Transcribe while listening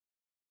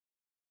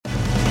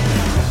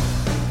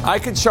I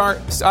could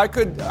start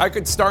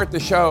the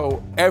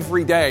show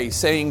every day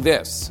saying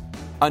this: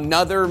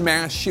 another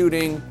mass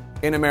shooting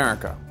in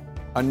America.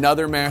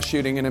 Another mass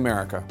shooting in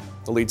America.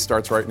 The lead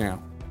starts right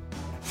now.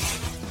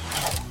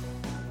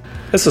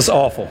 This is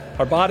awful.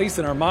 Our bodies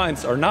and our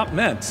minds are not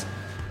meant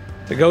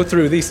to go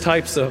through these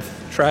types of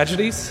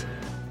tragedies.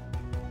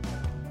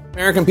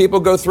 American people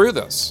go through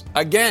this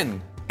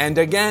again and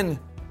again.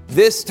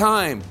 This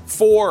time,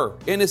 4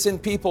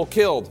 innocent people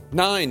killed,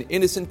 9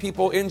 innocent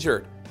people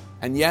injured,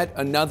 and yet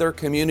another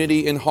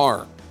community in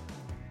horror.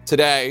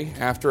 Today,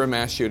 after a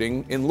mass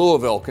shooting in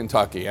Louisville,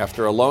 Kentucky,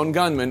 after a lone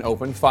gunman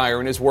opened fire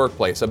in his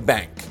workplace, a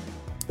bank.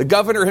 The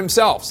governor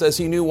himself says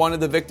he knew one of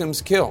the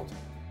victims killed.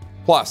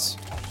 Plus,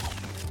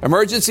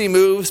 emergency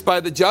moves by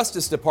the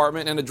Justice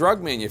Department and a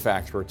drug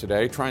manufacturer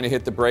today, trying to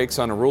hit the brakes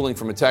on a ruling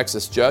from a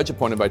Texas judge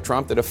appointed by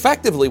Trump that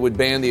effectively would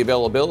ban the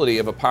availability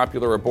of a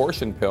popular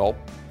abortion pill.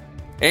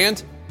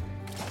 And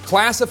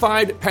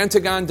classified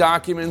Pentagon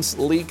documents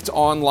leaked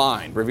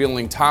online,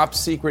 revealing top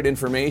secret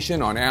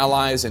information on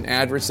allies and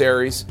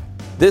adversaries.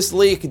 This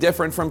leak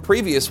different from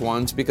previous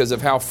ones because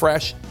of how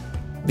fresh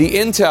the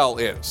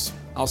intel is.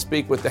 I'll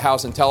speak with the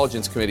House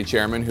Intelligence Committee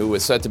chairman, who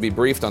was set to be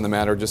briefed on the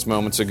matter just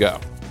moments ago.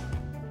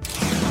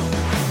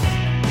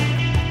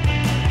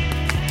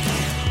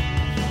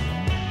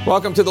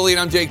 Welcome to The Lead.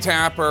 I'm Jake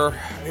Tapper.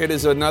 It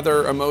is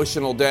another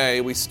emotional day.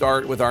 We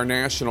start with our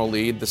national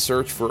lead, the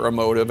search for a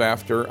motive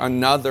after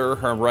another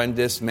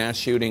horrendous mass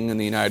shooting in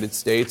the United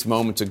States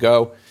moments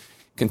ago.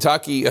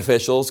 Kentucky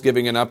officials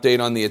giving an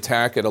update on the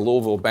attack at a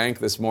Louisville bank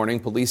this morning.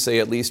 Police say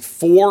at least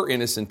 4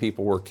 innocent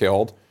people were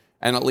killed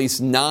and at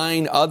least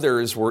 9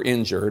 others were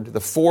injured.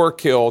 The 4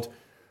 killed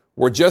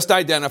were just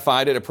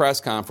identified at a press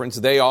conference.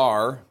 They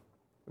were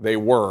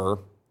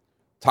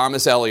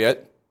Thomas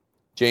Elliott,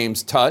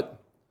 James Tutt,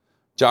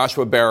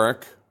 Joshua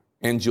Barrick,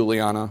 and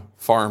Juliana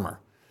Farmer.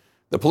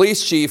 The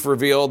police chief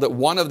revealed that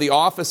one of the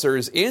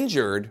officers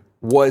injured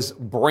was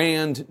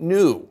brand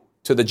new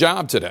to the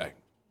job today.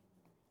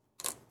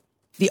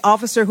 The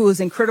officer who is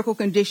in critical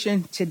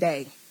condition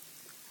today,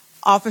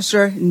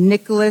 Officer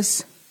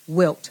Nicholas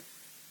Wilt,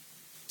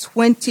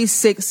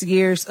 26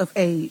 years of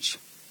age,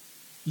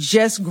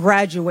 just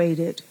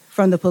graduated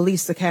from the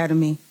police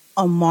academy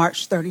on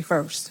March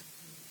 31st.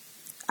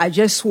 I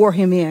just swore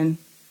him in,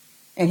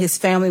 and his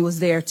family was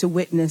there to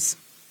witness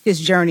his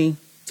journey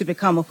to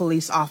become a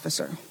police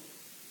officer.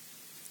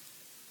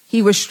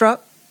 He was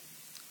struck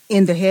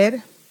in the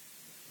head,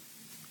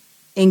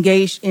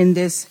 engaged in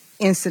this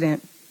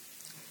incident.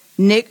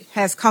 Nick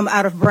has come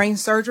out of brain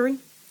surgery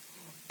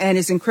and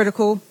is in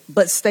critical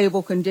but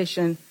stable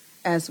condition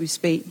as we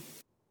speak.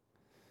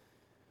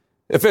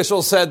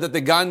 Officials said that the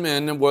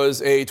gunman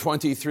was a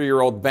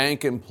 23-year-old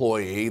bank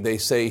employee. They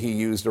say he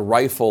used a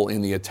rifle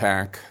in the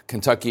attack.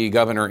 Kentucky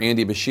Governor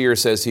Andy Beshear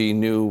says he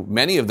knew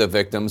many of the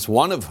victims,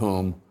 one of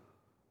whom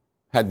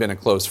had been a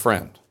close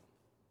friend.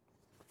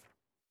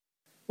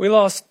 We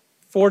lost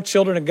 4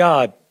 children of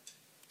God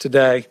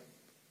today,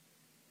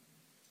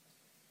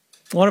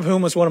 one of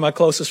whom was one of my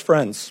closest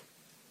friends.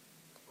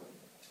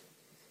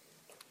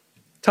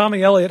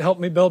 Tommy Elliott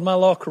helped me build my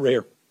law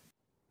career.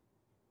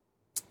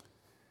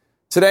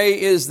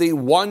 Today is the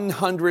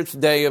 100th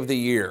day of the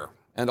year,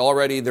 and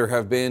already there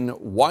have been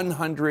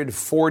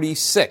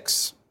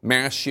 146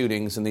 mass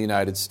shootings in the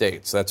United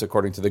States. That's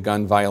according to the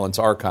Gun Violence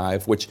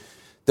Archive, which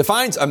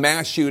defines a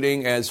mass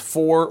shooting as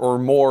 4 or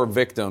more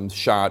victims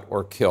shot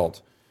or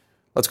killed.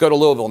 Let's go to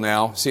Louisville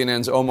now.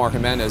 CNN's Omar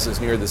Jimenez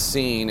is near the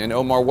scene. And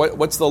Omar,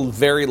 what's the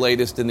very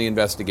latest in the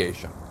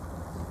investigation?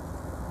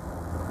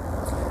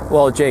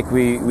 Well, Jake,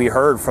 we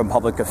heard from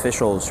public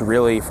officials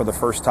really for the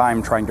first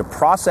time trying to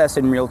process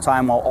in real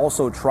time while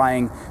also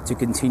trying to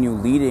continue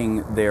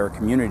leading their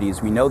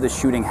communities. We know the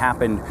shooting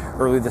happened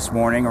early this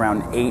morning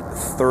around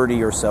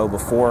 8:30 or so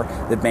before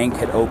the bank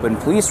had opened.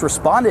 Police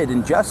responded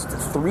in just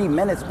 3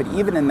 minutes, but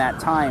even in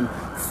that time,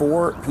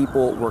 4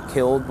 people were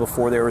killed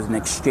before there was an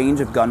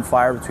exchange of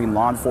gunfire between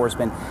law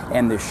enforcement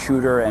and the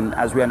shooter. And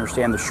as we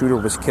understand, the shooter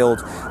was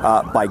killed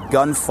by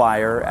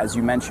gunfire. As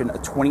you mentioned, a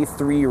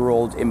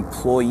 23-year-old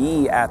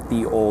employee at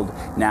the Old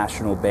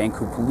National Bank,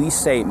 who police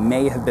say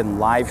may have been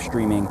live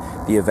streaming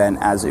the event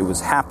as it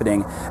was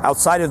happening.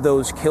 Outside of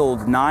those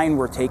killed, 9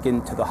 were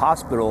taken to the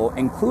hospital,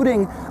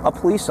 including a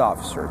police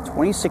officer,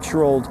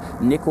 26-year-old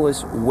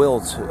Nicholas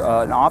Wilt,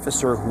 an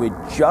officer who had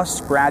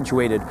just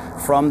graduated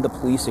from the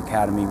police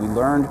academy. We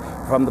learned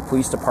from the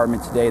police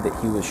department today that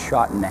he was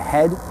shot in the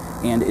head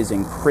and is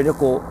in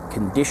critical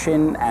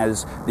condition,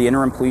 as the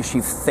interim police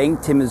chief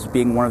thanked him as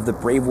being one of the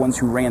brave ones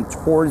who ran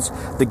towards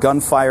the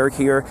gunfire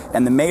here.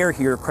 And the mayor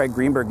here, Craig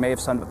Greenberg, may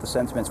have summed up the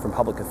sentiments from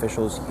public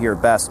officials here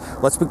best.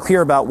 Let's be clear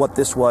about what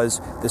this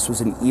was. This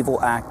was an evil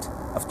act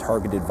of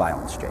targeted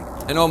violence, Jake.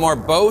 And Omar,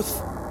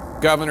 both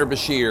Governor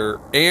Beshear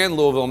and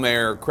Louisville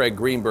Mayor Craig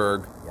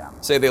Greenberg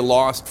say they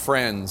lost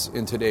friends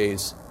in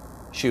today's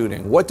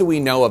shooting. What do we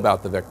know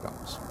about the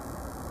victims?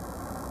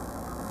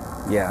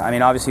 Yeah, I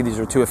mean, obviously these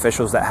are two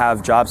officials that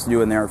have jobs to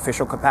do in their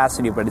official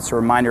capacity, but it's a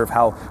reminder of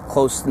how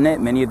close-knit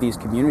many of these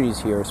communities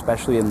here,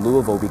 especially in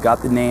Louisville. We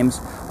got the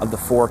names of the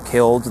 4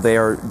 killed. They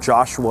are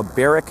Joshua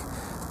Barrick,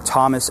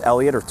 Thomas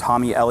Elliott, or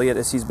Tommy Elliott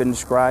as he's been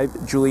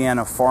described,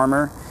 Juliana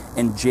Farmer,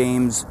 and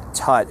James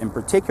Tutt. In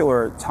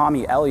particular,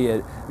 Tommy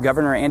Elliott,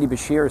 Governor Andy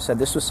Beshear said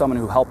this was someone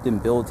who helped him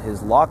build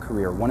his law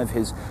career, one of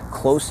his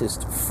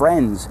closest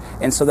friends.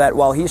 And so that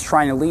while he's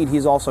trying to lead,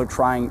 he's also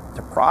trying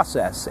to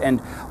process.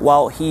 And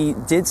while he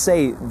did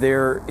say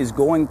there is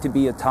going to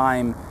be a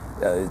time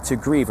to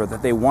grieve, or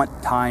that they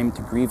want time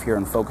to grieve here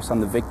and focus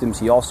on the victims,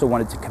 he also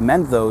wanted to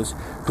commend those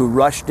who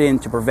rushed in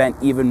to prevent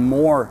even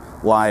more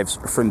lives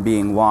from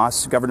being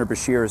lost. Governor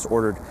Beshear has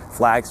ordered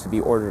flags to be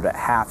ordered at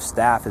half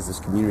staff as this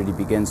community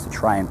begins to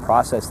try and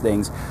process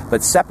things.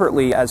 But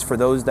separately, as for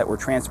those that were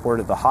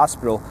transported to the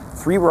hospital,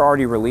 3 were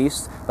already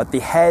released, but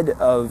the head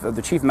of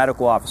the chief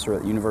medical officer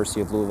at the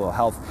University of Louisville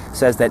Health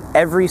says that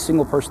every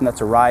single person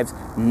that's arrived,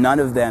 none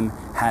of them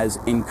has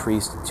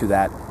increased to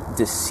that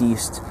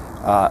deceased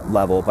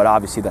level, but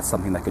obviously that's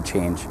something that could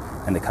change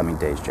in the coming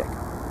days, Jake.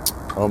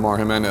 Omar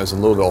Jimenez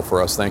in Louisville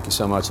for us. Thank you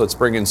so much. Let's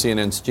bring in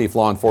CNN's chief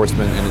law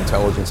enforcement and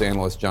intelligence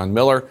analyst, John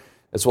Miller,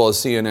 as well as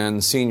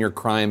CNN's senior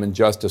crime and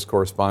justice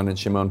correspondent,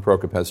 Shimon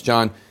Prokopets.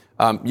 John,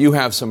 you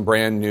have some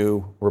brand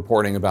new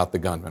reporting about the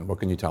gunman. What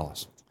can you tell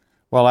us?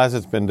 Well, as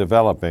it's been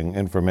developing,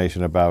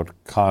 information about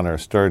Connor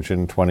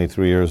Sturgeon,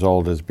 23 years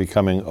old, is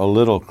becoming a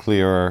little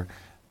clearer.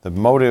 The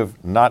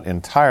motive, not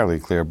entirely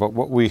clear, but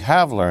what we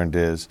have learned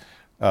is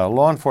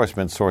law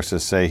enforcement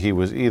sources say he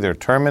was either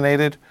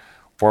terminated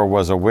or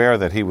was aware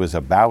that he was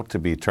about to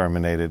be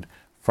terminated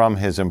from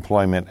his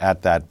employment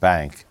at that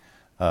bank.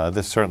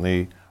 This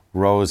certainly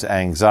rose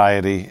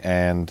anxiety,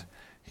 and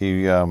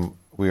he,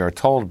 we are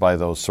told by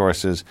those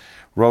sources,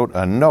 wrote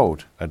a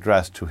note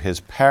addressed to his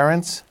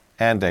parents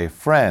and a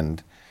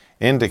friend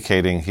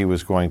indicating he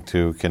was going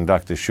to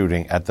conduct a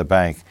shooting at the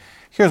bank.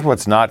 Here's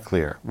what's not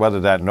clear: whether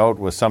that note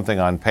was something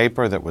on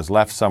paper that was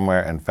left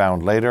somewhere and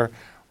found later,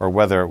 or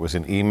whether it was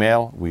an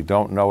email. We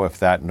don't know if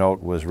that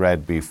note was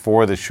read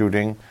before the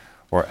shooting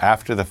or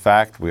after the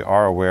fact. We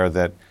are aware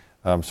that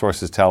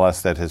sources tell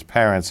us that his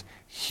parents,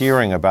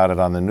 hearing about it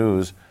on the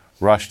news,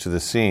 rushed to the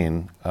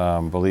scene,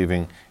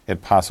 believing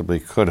it possibly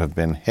could have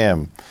been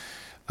him.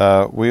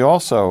 We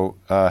also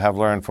have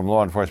learned from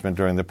law enforcement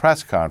during the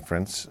press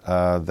conference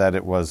that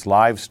it was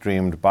live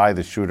streamed by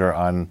the shooter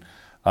on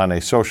a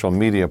social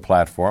media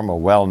platform, a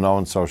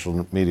well-known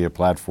social media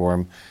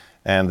platform,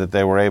 and that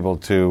they were able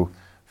to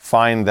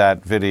find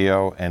that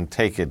video and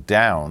take it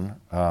down.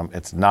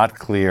 It's not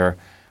clear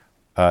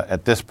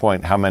at this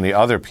point how many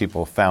other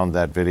people found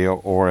that video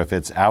or if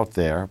it's out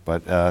there,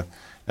 but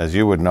as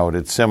you would note,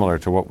 it's similar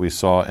to what we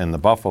saw in the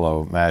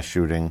Buffalo mass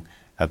shooting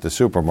at the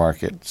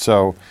supermarket.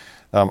 So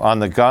on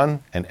the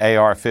gun, an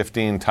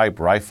AR-15 type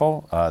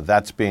rifle,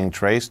 that's being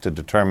traced to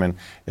determine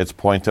its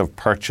point of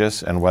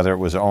purchase and whether it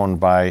was owned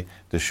by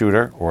the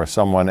shooter or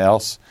someone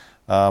else.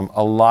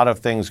 A lot of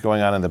things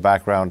going on in the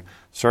background.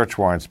 Search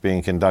warrants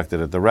being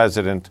conducted at the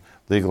resident,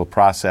 legal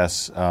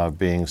process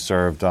being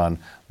served on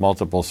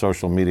multiple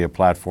social media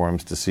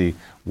platforms to see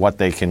what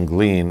they can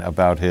glean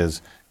about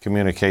his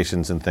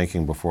communications and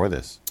thinking before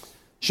this.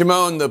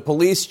 Shimon, the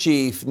police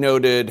chief,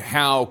 noted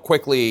how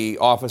quickly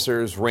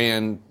officers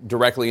ran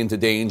directly into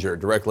danger,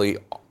 directly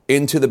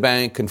into the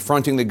bank,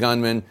 confronting the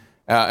gunman,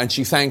 and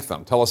she thanked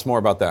them. Tell us more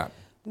about that.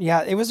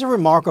 Yeah, it was a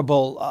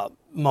remarkable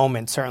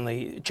moment,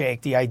 certainly,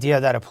 Jake, the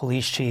idea that a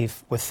police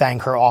chief would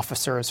thank her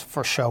officers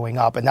for showing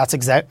up. And that's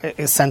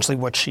essentially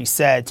what she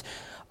said,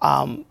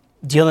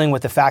 dealing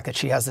with the fact that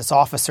she has this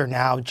officer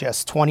now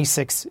just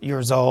 26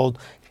 years old,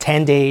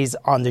 10 days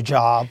on the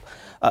job,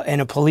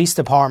 in a police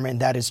department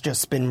that has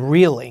just been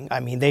reeling. I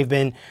mean, they've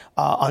been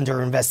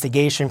under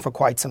investigation for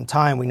quite some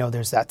time. We know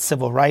there's that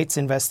civil rights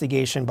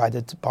investigation by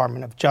the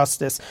Department of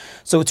Justice.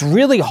 So it's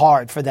really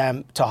hard for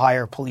them to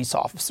hire police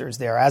officers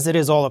there, as it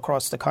is all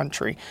across the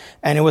country.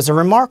 And it was a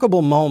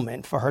remarkable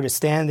moment for her to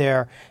stand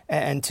there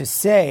and to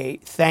say,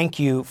 thank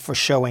you for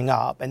showing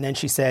up. And then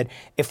she said,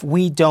 if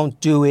we don't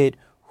do it,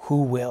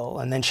 who will?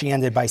 And then she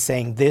ended by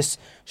saying, this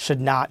should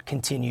not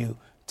continue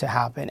to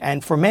happen.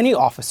 And for many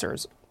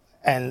officers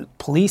and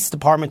police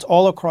departments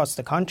all across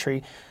the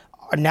country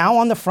are now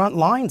on the front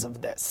lines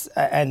of this,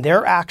 and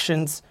their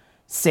actions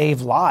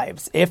save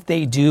lives if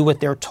they do what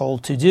they're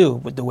told to do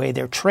with the way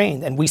they're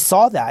trained. And we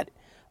saw that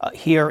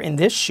here in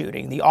this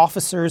shooting. The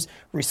officers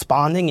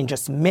responding in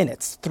just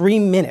minutes, 3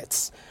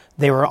 minutes.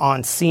 They were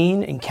on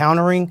scene,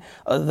 encountering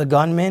the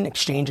gunman,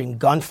 exchanging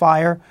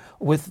gunfire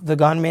with the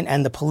gunman,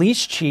 and the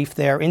police chief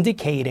there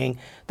indicating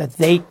that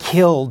they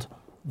killed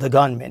the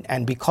gunman.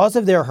 And because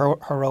of their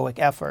heroic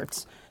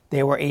efforts,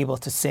 they were able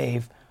to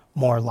save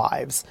more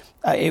lives.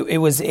 It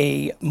was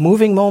a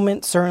moving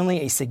moment,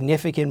 certainly a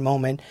significant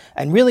moment.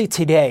 And really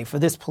today, for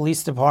this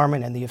police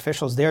department and the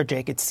officials there,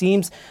 Jake, it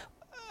seems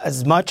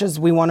as much as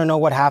we want to know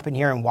what happened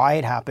here and why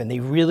it happened, they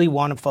really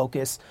want to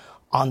focus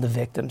on the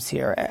victims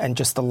here and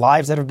just the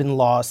lives that have been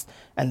lost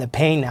and the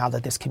pain now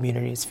that this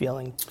community is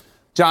feeling.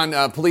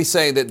 John, police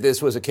say that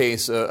this was a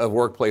case of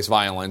workplace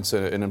violence,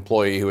 an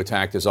employee who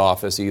attacked his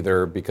office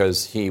either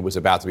because he was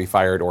about to be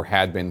fired or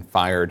had been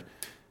fired.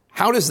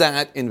 How does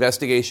that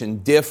investigation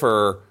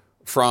differ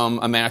from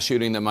a mass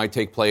shooting that might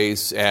take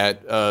place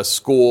at a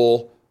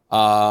school,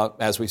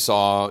 as we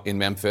saw in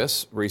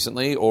Memphis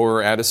recently,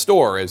 or at a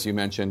store, as you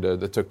mentioned,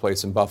 that took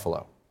place in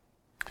Buffalo?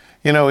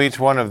 You know, each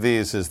one of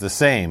these is the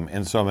same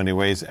in so many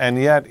ways,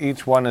 and yet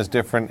each one is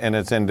different in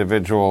its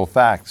individual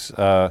facts.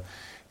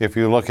 If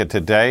you look at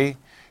today,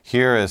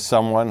 here is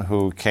someone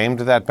who came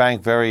to that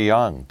bank very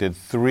young, did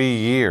 3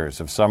 years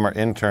of summer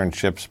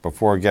internships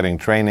before getting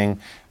training,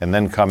 and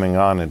then coming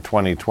on in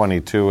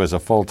 2022 as a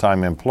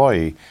full-time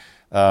employee.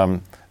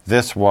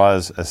 This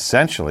was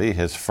essentially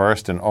his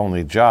first and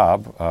only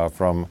job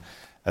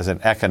as an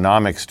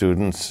economics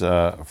student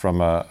from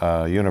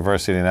a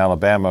university in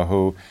Alabama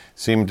who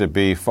seemed to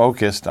be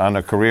focused on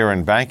a career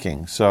in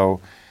banking. So,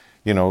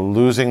 you know,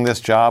 losing this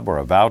job or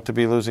about to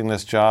be losing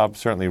this job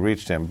certainly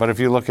reached him. But if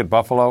you look at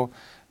Buffalo,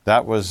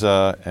 that was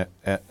a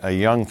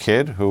young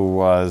kid who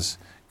was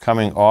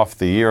coming off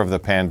the year of the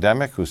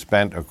pandemic, who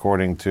spent,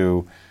 according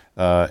to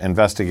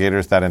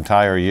investigators, that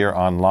entire year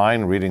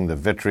online reading the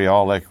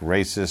vitriolic,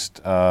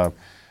 racist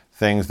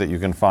things that you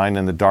can find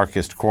in the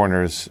darkest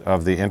corners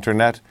of the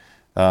internet.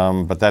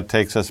 But that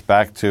takes us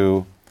back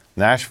to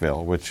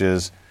Nashville, which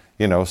is,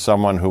 you know,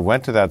 someone who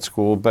went to that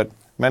school, but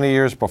many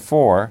years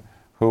before,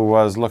 who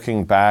was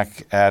looking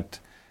back at,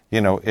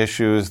 you know,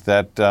 issues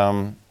that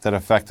that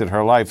affected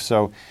her life.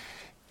 So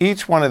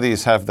each one of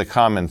these have the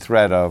common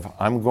thread of,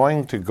 I'm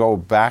going to go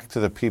back to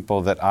the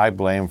people that I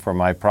blame for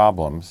my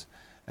problems,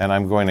 and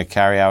I'm going to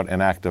carry out an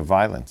act of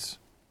violence.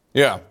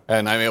 Yeah,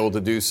 and I'm able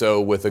to do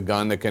so with a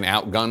gun that can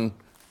outgun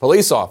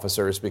police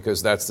officers,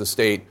 because that's the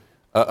state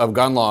of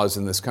gun laws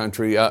in this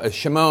country.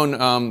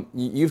 Shimon,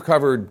 you've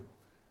covered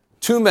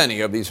too many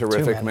of these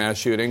horrific mass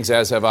shootings,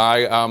 as have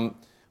I.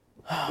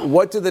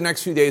 What do the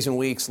next few days and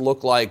weeks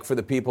look like for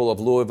the people of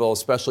Louisville,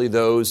 especially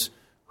those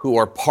who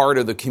are part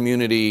of the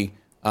community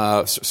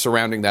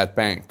surrounding that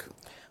bank?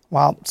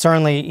 Well,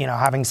 certainly, you know,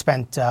 having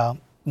spent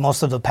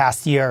most of the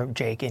past year,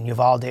 Jake, in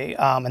Uvalde,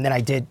 and then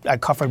I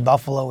covered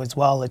Buffalo as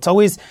well. It's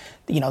always,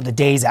 you know, the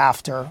days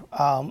after,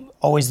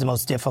 always the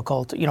most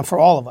difficult, you know, for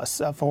all of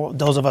us, for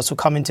those of us who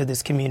come into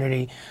this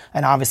community,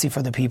 and obviously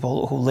for the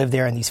people who live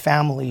there and these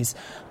families,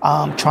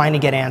 trying to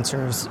get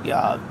answers,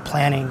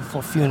 planning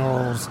for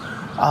funerals,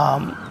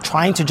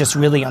 trying to just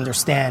really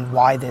understand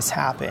why this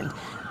happened.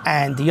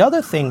 And the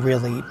other thing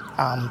really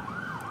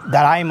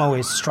that I'm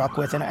always struck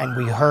with, and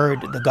we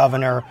heard the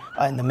governor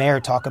and the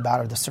mayor talk about,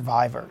 are the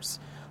survivors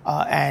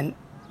and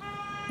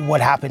what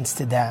happens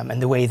to them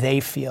and the way they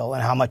feel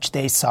and how much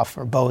they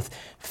suffer, both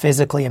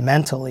physically and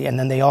mentally. And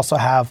then they also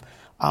have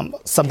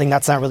something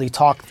that's not really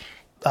talked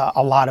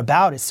a lot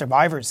about, is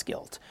survivor's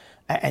guilt,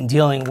 and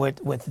dealing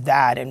with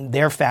that and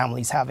their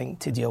families having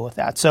to deal with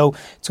that. So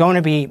it's going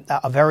to be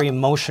a very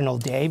emotional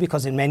day,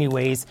 because in many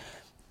ways,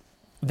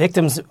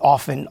 victims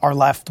often are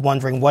left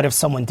wondering, what if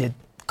someone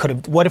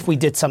what if we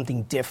did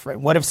something different?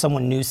 What if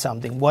someone knew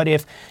something? What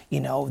if, you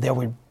know, there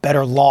were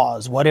better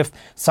laws? What if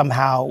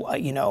somehow,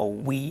 you know,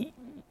 we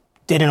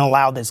didn't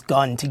allow this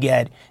gun to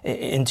get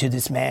into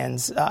this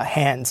man's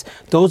hands?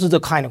 Those are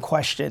the kind of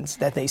questions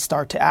that they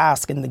start to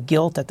ask, and the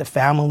guilt that the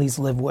families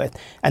live with.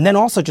 And then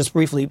also, just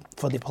briefly,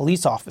 for the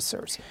police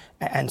officers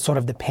and sort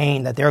of the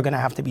pain that they're going to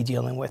have to be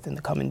dealing with in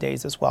the coming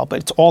days as well. But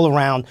it's all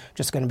around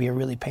just going to be a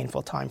really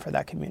painful time for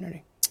that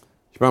community.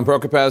 Shimon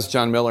Prokopez,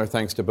 John Miller,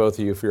 thanks to both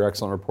of you for your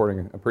excellent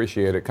reporting.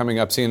 Appreciate it. Coming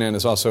up, CNN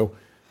is also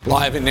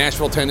live in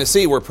Nashville,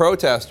 Tennessee, where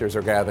protesters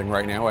are gathering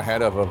right now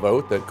ahead of a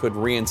vote that could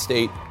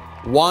reinstate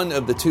one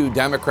of the two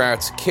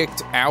Democrats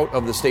kicked out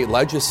of the state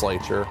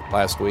legislature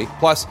last week.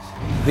 Plus,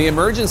 the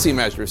emergency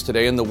measures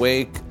today in the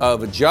wake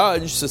of a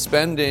judge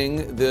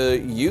suspending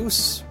the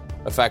use,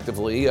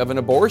 effectively, of an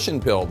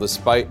abortion pill,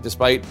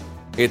 despite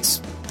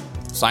its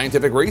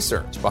scientific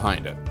research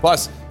behind it.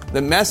 Plus,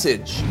 the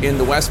message in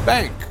the West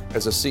Bank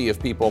as a sea of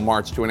people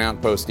marched to an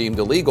outpost deemed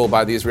illegal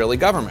by the Israeli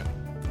government.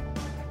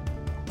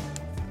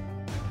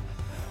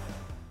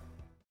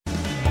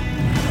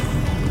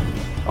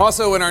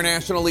 Also in our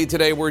national lead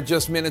today, we're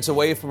just minutes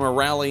away from a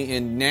rally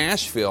in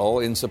Nashville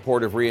in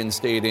support of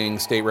reinstating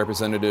State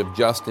Representative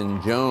Justin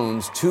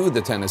Jones to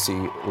the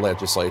Tennessee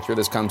legislature.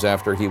 This comes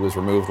after he was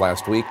removed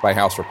last week by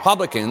House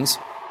Republicans,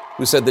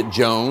 who said that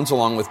Jones,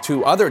 along with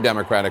two other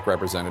Democratic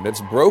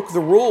representatives, broke the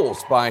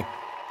rules by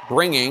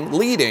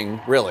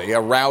leading,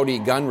 a rowdy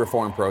gun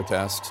reform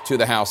protest to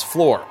the House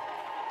floor.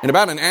 In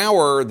about an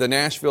hour, the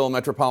Nashville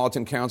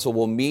Metropolitan Council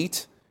will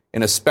meet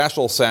in a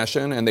special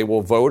session, and they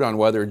will vote on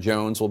whether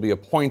Jones will be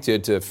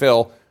appointed to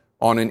fill,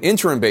 on an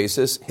interim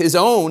basis, his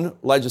own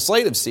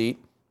legislative seat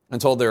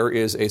until there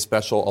is a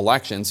special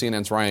election.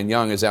 CNN's Ryan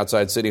Young is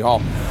outside City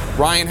Hall.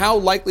 Ryan, how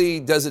likely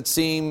does it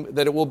seem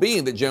that it will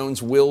be that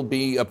Jones will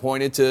be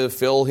appointed to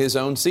fill his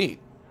own seat?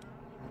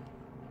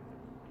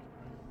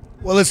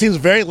 Well, it seems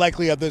very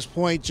likely at this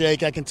point,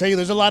 Jake. I can tell you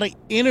there's a lot of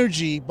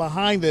energy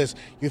behind this.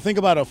 You think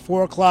about a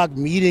 4 o'clock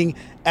meeting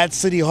at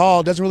City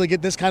Hall. Doesn't really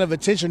get this kind of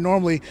attention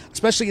normally,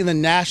 especially in the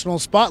national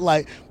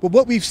spotlight. But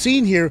what we've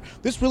seen here,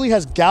 this really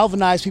has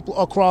galvanized people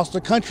across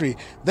the country.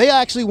 They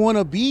actually want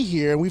to be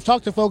here. And we've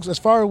talked to folks as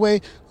far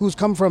away who's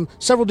come from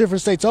several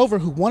different states over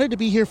who wanted to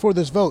be here for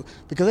this vote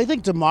because they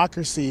think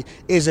democracy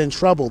is in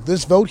trouble.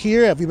 This vote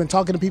here, we've been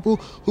talking to people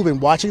who've been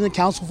watching the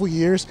council for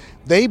years.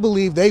 They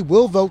believe they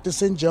will vote to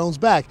send Jones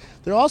back.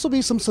 There'll also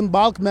be some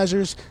symbolic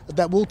measures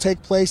that will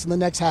take place in the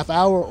next half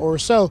hour or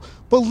so.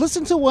 But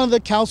listen to one of the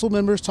council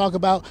members talk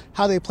about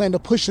how they plan to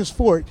push this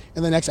forward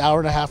in the next hour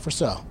and a half or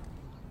so.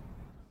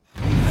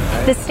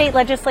 The state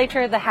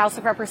legislature, the House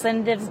of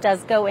Representatives,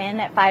 does go in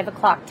at 5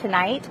 o'clock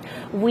tonight.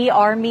 We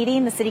are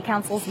meeting, the city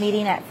council's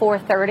meeting at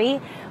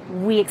 4:30.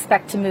 We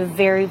expect to move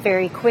very,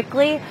 very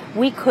quickly.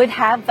 We could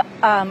have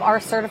our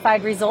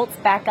certified results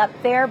back up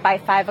there by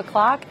 5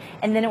 o'clock,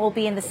 and then it will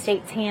be in the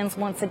state's hands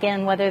once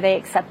again whether they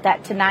accept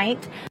that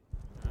tonight.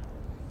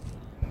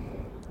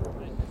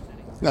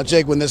 Now,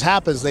 Jake, when this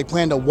happens, they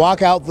plan to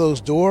walk out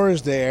those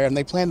doors there, and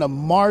they plan to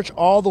march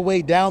all the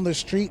way down the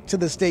street to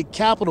the state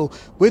capitol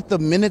with the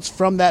minutes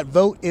from that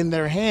vote in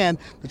their hand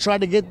to try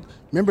to get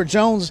Member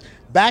Jones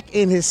back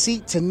in his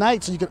seat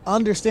tonight so you can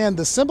understand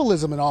the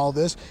symbolism in all of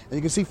this. And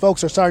you can see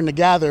folks are starting to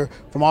gather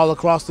from all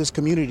across this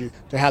community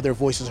to have their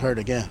voices heard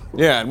again.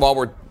 Yeah, and while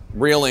we're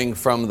reeling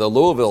from the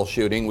Louisville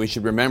shooting, we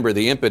should remember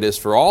the impetus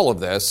for all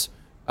of this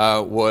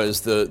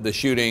was the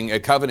shooting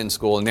at Covenant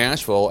School in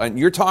Nashville. And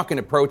you're talking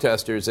to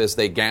protesters as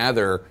they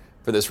gather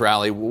for this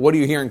rally. What are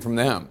you hearing from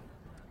them?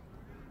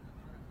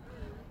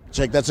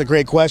 Jake, that's a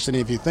great question.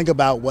 If you think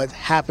about what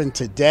happened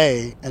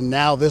today, and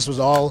now this was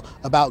all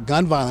about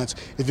gun violence,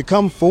 if you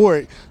come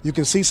forward, you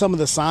can see some of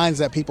the signs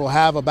that people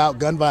have about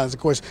gun violence. Of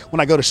course, when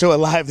I go to show it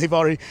live, they've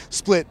already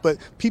split, but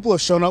people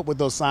have shown up with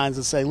those signs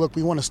and say, look,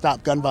 we want to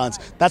stop gun violence.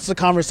 That's the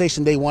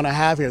conversation they want to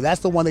have here.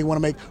 That's the one they want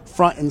to make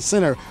front and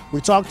center.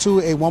 We talked to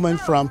a woman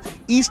from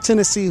East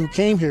Tennessee who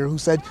came here who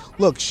said,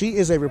 look, she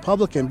is a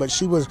Republican, but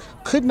she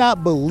could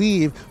not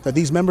believe that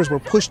these members were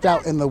pushed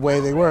out in the way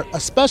they were,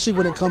 especially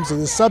when it comes to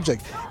this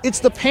subject. It's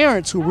the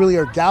parents who really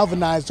are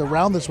galvanized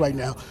around this right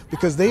now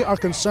because they are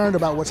concerned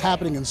about what's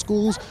happening in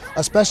schools,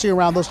 especially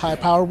around those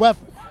high-powered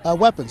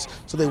weapons.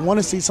 So they want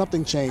to see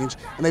something change,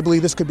 and they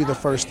believe this could be the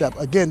first step.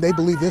 Again, they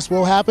believe this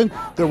will happen.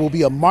 There will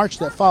be a march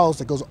that follows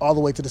that goes all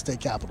the way to the state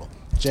capitol.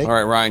 Jake? All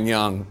right, Ryan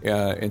Young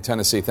in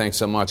Tennessee, thanks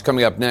so much.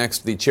 Coming up next,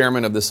 the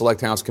chairman of the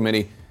Select House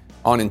Committee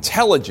on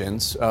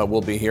Intelligence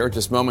will be here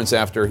just moments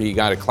after he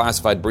got a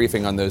classified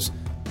briefing on those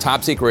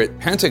top-secret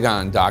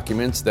Pentagon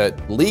documents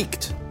that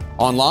leaked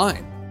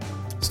online.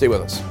 Stay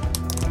with us.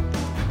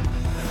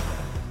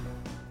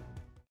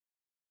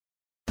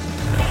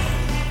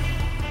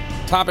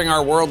 Topping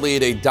our world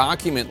lead, a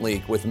document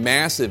leak with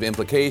massive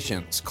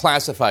implications.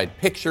 Classified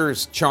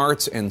pictures,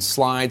 charts, and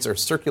slides are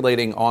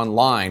circulating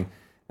online,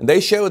 and they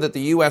show that the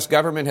U.S.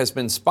 government has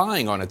been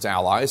spying on its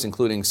allies,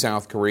 including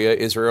South Korea,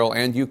 Israel,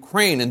 and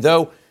Ukraine. And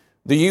though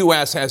the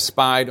U.S. has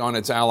spied on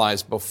its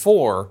allies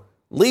before,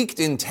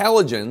 leaked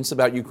intelligence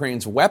about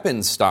Ukraine's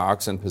weapons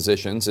stocks and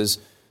positions is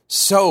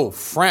so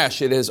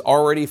fresh it has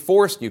already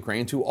forced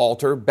Ukraine to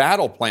alter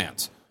battle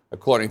plans,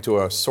 according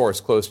to a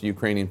source close to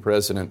Ukrainian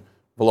President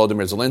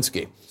Volodymyr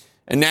Zelensky.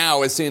 And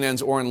now, as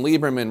CNN's Oren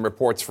Lieberman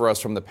reports for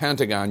us from the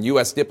Pentagon,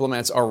 U.S.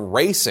 diplomats are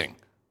racing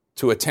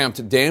to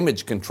attempt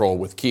damage control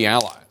with key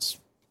allies.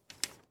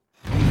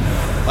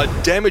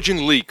 A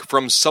damaging leak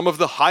from some of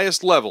the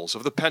highest levels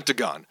of the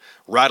Pentagon,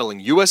 rattling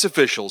U.S.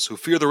 officials who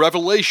fear the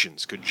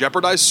revelations could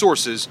jeopardize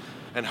sources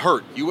and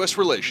hurt U.S.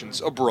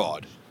 relations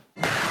abroad.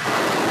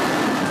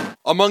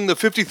 Among the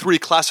 53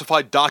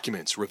 classified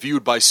documents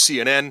reviewed by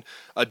CNN,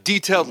 a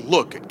detailed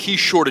look at key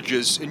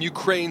shortages in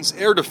Ukraine's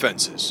air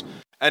defenses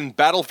and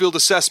battlefield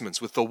assessments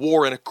with the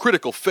war in a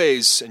critical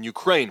phase and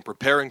Ukraine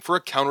preparing for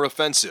a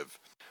counteroffensive.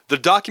 The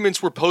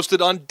documents were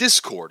posted on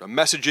Discord, a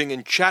messaging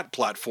and chat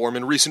platform,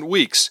 in recent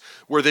weeks,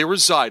 where they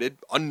resided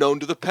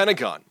unknown to the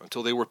Pentagon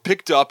until they were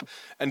picked up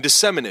and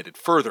disseminated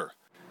further.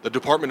 The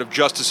Department of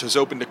Justice has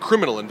opened a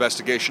criminal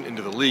investigation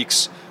into the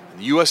leaks.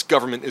 The U.S.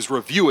 government is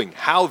reviewing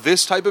how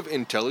this type of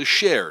intel is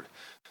shared.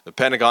 The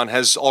Pentagon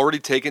has already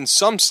taken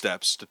some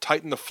steps to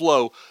tighten the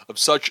flow of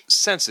such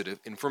sensitive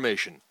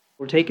information.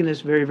 We're taking this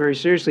very, very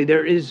seriously.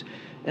 There is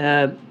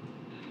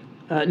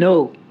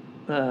no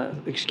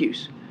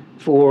excuse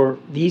for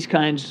these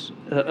kinds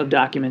of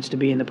documents to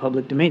be in the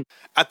public domain.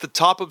 At the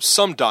top of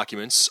some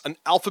documents, an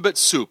alphabet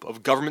soup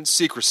of government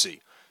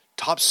secrecy.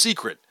 Top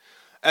secret.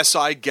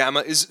 SI Gamma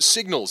is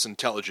signals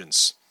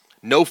intelligence.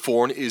 No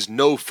foreign is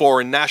no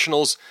foreign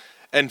nationals,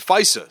 and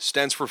FISA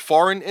stands for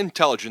Foreign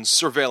Intelligence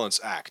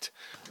Surveillance Act.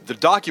 The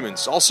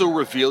documents also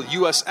reveal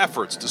U.S.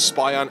 efforts to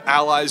spy on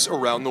allies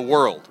around the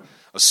world.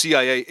 A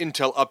CIA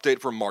intel update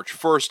from March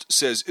 1st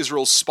says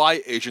Israel's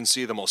spy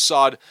agency, the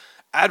Mossad,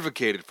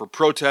 advocated for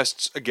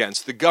protests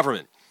against the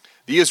government.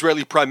 The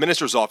Israeli Prime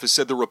Minister's office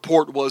said the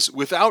report was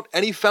without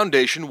any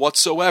foundation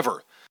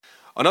whatsoever.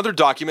 Another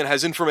document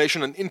has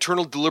information on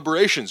internal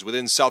deliberations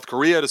within South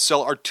Korea to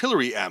sell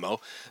artillery ammo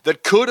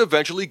that could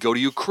eventually go to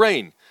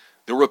Ukraine.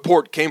 The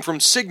report came from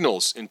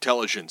Signals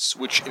Intelligence,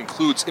 which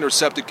includes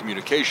intercepted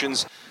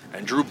communications,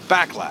 and drew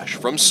backlash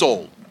from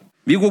Seoul.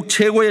 미국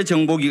최고의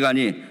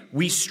정보기관이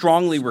We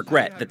strongly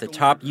regret that the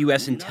top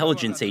U.S.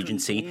 intelligence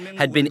agency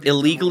had been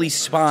illegally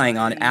spying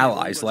on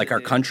allies like our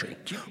country.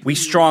 We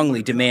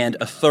strongly demand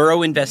a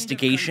thorough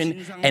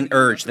investigation and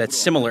urge that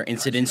similar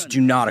incidents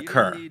do not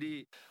occur.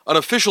 An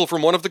official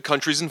from one of the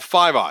countries in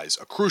Five Eyes,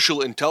 a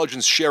crucial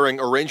intelligence sharing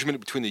arrangement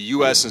between the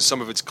U.S. and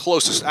some of its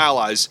closest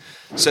allies,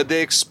 said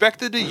they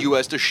expected the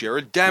U.S. to share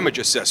a damage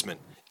assessment,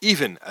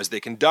 even as they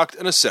conduct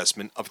an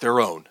assessment of their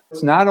own.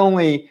 It's not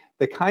only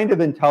the kind of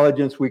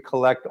intelligence we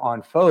collect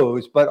on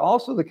foes, but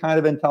also the kind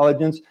of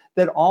intelligence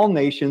that all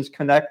nations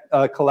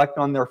collect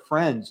on their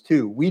friends,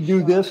 too. We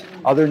do this,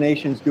 other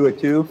nations do it,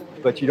 too,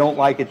 but you don't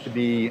like it to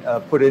be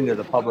put into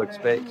the public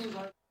space.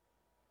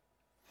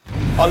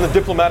 On the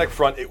diplomatic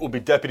front, it will be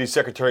Deputy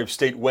Secretary of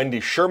State Wendy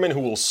Sherman who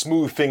will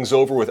smooth things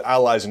over with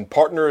allies and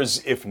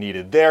partners if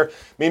needed there.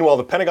 Meanwhile,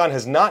 the Pentagon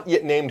has not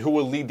yet named who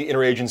will lead the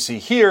interagency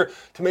here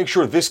to make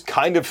sure this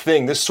kind of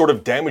thing, this sort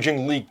of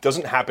damaging leak,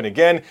 doesn't happen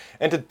again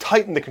and to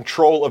tighten the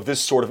control of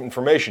this sort of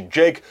information.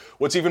 Jake,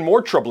 what's even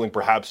more troubling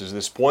perhaps at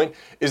this point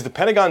is the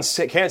Pentagon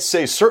can't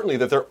say certainly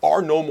that there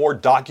are no more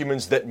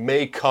documents that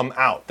may come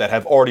out, that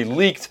have already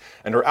leaked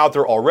and are out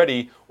there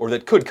already, or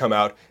that could come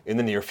out in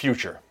the near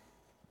future.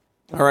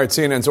 All right,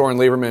 CNN's Oren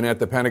Lieberman at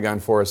the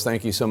Pentagon for us.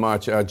 Thank you so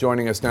much.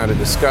 Joining us now to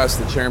discuss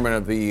the chairman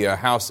of the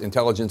House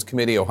Intelligence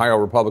Committee, Ohio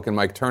Republican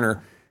Mike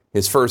Turner,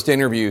 his first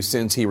interview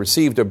since he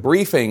received a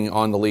briefing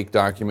on the leaked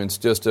documents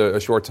just a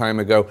short time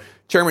ago.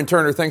 Chairman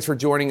Turner, thanks for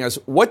joining us.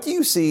 What do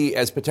you see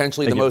as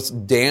potentially the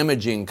most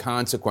damaging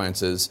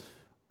consequences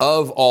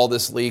of all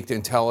this leaked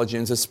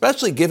intelligence,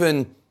 especially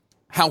given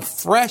how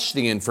fresh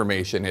the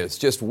information is,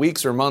 just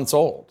weeks or months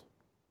old?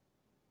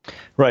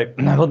 Right.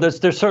 Well, there's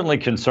certainly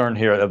concern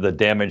here of the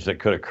damage that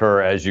could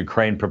occur as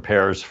Ukraine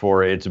prepares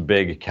for its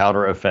big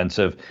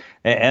counteroffensive,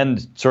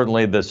 and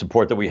certainly the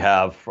support that we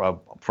have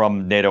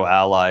from NATO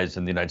allies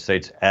and the United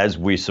States as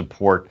we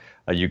support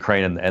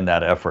Ukraine and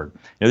that effort.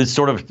 You know, this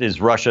sort of is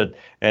Russia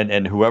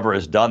and whoever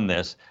has done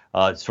this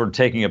sort of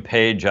taking a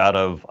page out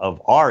of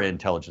our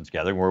intelligence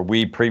gathering, where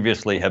we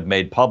previously have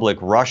made public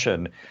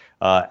Russian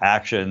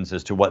actions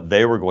as to what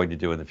they were going to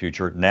do in the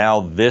future.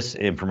 Now this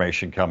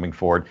information coming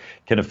forward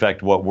can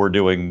affect what we're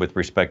doing with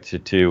respect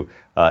to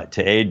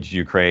aid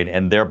Ukraine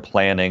and their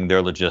planning,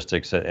 their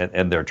logistics,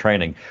 and their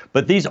training.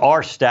 But these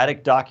are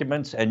static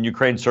documents, and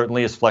Ukraine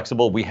certainly is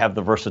flexible. We have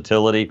the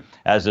versatility,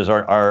 as is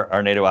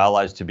our NATO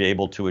allies, to be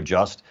able to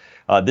adjust.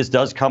 This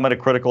does come at a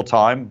critical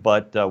time,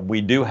 but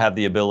we do have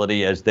the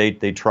ability, as they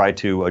try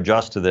to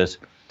adjust to this,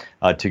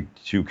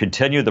 to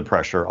continue the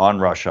pressure on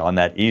Russia on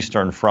that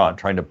eastern front,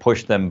 trying to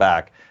push them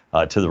back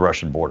to the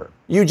Russian border.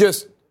 You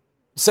just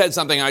said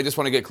something. I just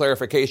want to get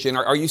clarification.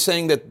 Are you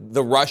saying that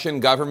the Russian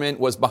government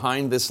was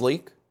behind this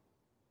leak?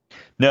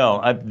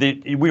 No,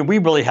 we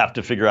really have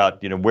to figure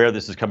out, where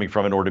this is coming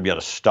from in order to be able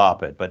to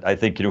stop it. But I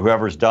think,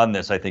 whoever's done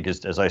this, I think,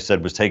 as I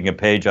said, was taking a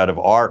page out of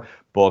our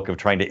book of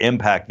trying to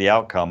impact the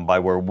outcome by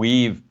where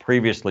we've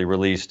previously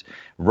released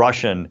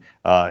Russian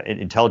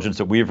intelligence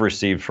that we've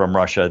received from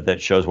Russia that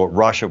shows what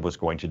Russia was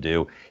going to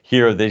do.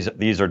 Here,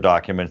 these are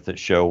documents that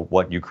show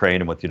what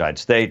Ukraine and what the United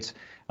States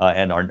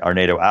and our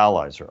NATO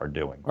allies are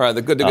doing. All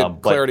right, good to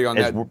get clarity on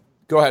that.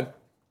 Go ahead.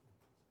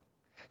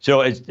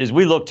 So as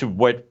we look to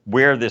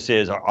where this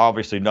is,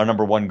 obviously our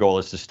number one goal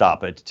is to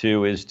stop it.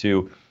 Two is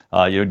to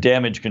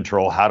damage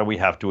control. How do we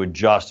have to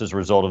adjust as a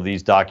result of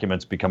these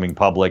documents becoming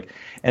public?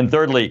 And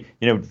thirdly,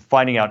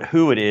 finding out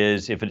who it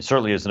is, if it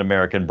certainly is an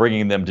American,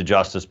 bringing them to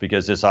justice,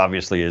 because this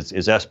obviously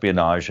is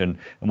espionage and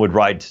would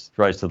rise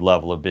to the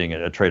level of being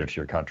a traitor to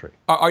your country.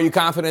 Are you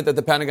confident that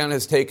the Pentagon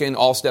has taken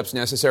all steps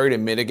necessary to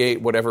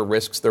mitigate whatever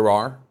risks there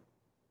are?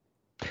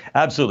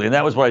 Absolutely. And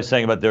that was what I was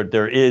saying about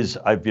there is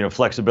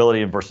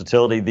flexibility and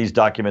versatility. These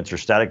documents are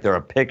static. They're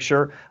a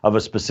picture of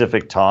a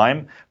specific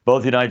time.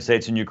 Both the United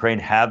States and Ukraine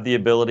have the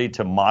ability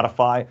to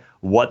modify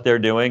what they're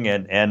doing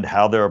and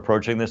how they're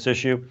approaching this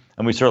issue.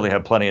 And we certainly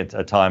have plenty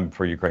of time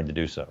for Ukraine to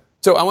do so.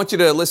 So I want you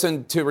to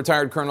listen to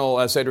retired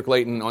Colonel Cedric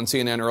Leighton on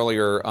CNN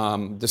earlier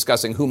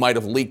discussing who might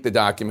have leaked the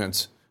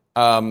documents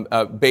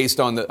based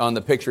on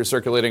the picture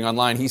circulating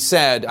online. He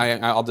said,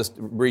 I'll just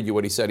read you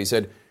what he said. He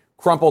said,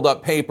 crumpled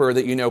up paper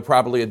that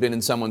probably had been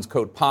in someone's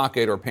coat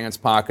pocket or pants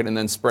pocket and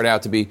then spread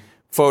out to be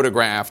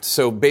photographed.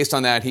 So based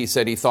on that, he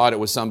said he thought it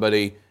was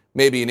somebody,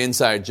 maybe an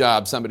inside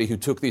job, somebody who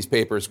took these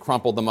papers,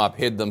 crumpled them up,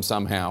 hid them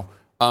somehow.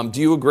 Do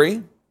you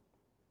agree?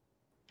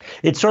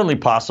 It's certainly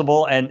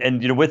possible.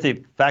 And with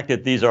the fact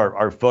that these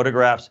are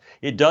photographs,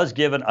 it does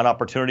give an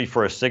opportunity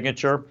for a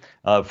signature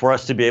for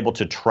us to be able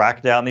to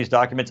track down these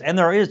documents. And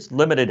there is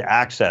limited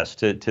access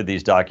to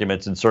these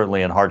documents, and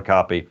certainly in hard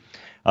copy.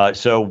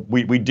 So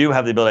we do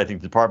have the ability. I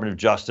think the Department of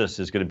Justice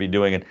is going to be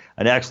doing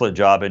an excellent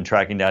job in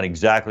tracking down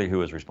exactly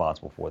who is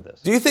responsible for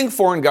this. Do you think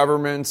foreign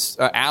governments,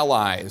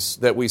 allies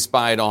that we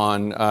spied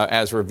on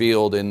as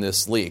revealed in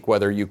this leak,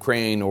 whether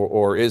Ukraine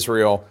or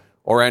Israel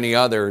or any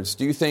others,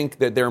 do you think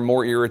that they're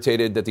more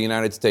irritated that the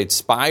United States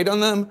spied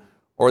on them,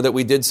 or that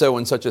we did so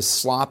in such a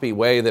sloppy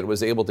way that it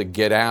was able to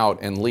get out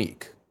and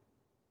leak?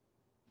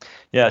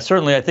 Yeah,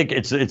 certainly. I think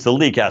it's the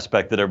leak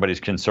aspect that everybody's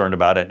concerned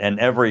about it, and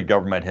every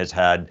government has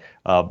had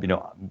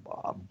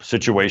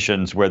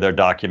situations where their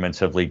documents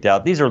have leaked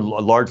out. These are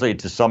largely,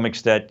 to some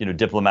extent,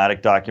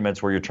 diplomatic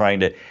documents where you're trying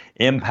to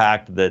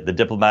impact the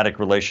diplomatic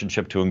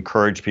relationship to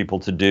encourage people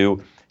to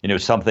do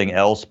something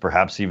else,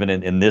 perhaps even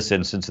in this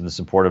instance, in the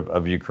support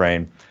of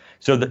Ukraine.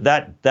 So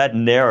that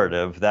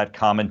narrative, that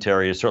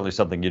commentary, is certainly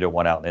something you don't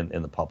want out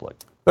in the public.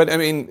 But, I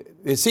mean,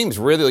 it seems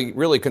really,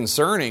 really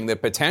concerning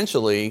that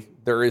potentially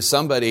there is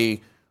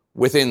somebody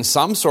within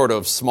some sort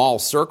of small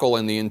circle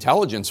in the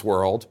intelligence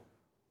world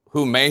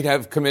who may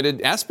have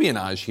committed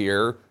espionage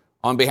here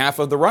on behalf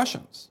of the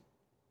Russians.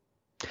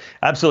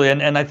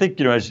 Absolutely. And I think,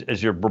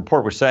 as your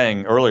report was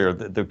saying earlier,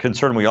 the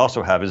concern we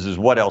also have is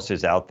what else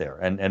is out there?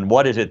 And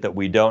what is it that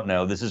we don't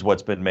know? This is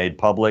what's been made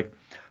public.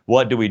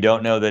 What do we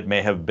don't know that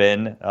may have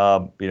been,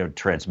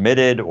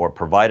 transmitted or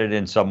provided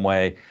in some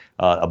way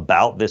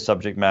about this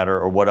subject matter,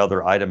 or what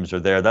other items are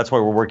there? That's why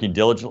we're working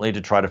diligently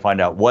to try to find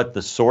out what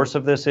the source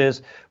of this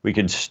is. We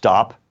can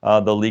stop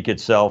the leak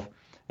itself,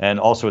 and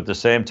also at the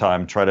same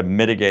time try to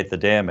mitigate the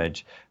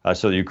damage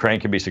so that Ukraine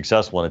can be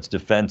successful in its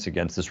defense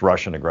against this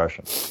Russian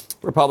aggression.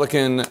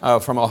 Republican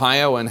from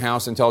Ohio and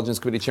House Intelligence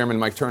Committee Chairman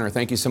Mike Turner,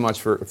 thank you so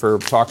much for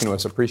talking to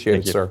us.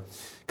 Appreciate it, sir.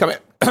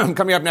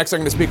 Coming up next, I'm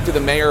going to speak to the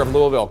mayor of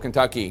Louisville,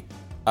 Kentucky,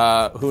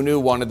 who knew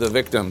one of the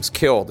victims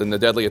killed in the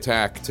deadly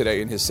attack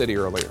today in his city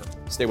earlier.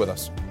 Stay with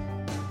us.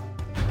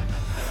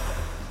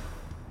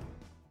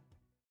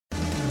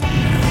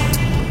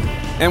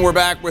 And we're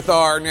back with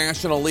our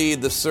national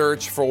lead, the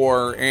search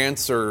for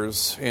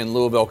answers in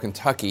Louisville,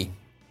 Kentucky,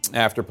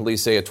 after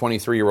police say a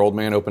 23-year-old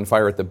man opened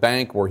fire at the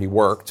bank where he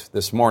worked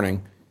this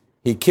morning.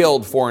 He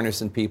killed 4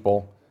 innocent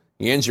people.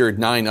 He injured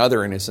 9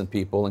 other innocent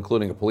people,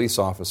 including a police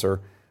officer.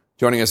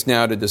 Joining us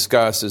now to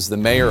discuss is the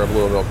mayor of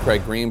Louisville,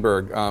 Craig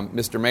Greenberg.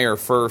 Mr. Mayor,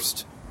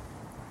 first,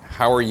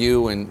 how are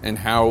you and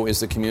how is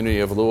the community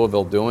of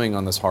Louisville doing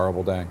on this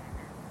horrible day?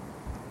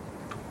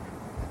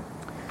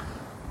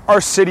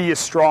 Our city is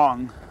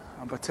strong,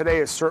 but today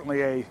is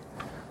certainly a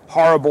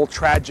horrible,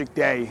 tragic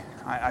day.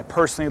 I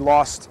personally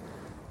lost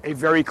a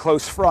very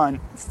close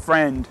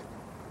friend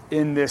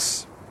in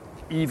this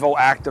evil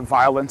act of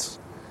violence.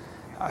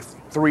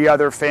 3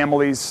 other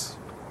families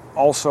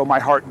also my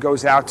heart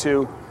goes out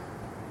to,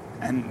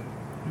 and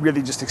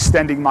really just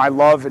extending my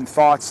love and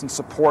thoughts and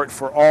support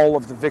for all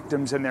of the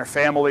victims and their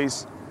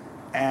families,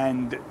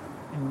 and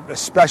a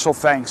special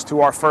thanks to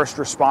our first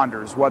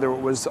responders, whether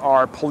it was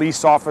our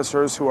police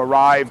officers who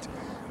arrived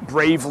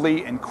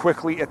bravely and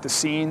quickly at the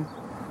scene,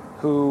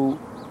 who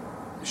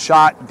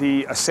shot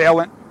the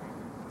assailant,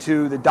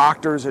 to the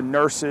doctors and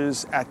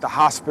nurses at the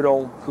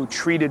hospital who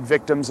treated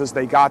victims as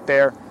they got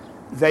there.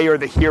 They are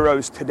the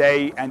heroes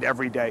today and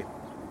every day.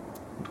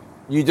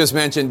 You just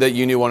mentioned that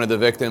you knew one of the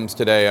victims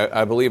today.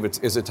 I believe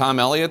is it Tom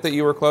Elliott that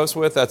you were close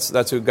with?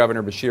 That's who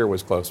Governor Beshear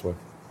was close with.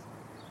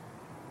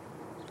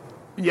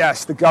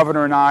 Yes, the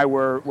governor and I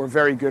were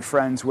very good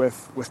friends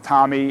with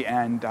Tommy,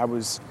 and I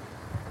was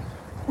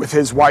with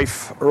his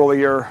wife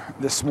earlier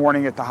this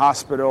morning at the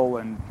hospital,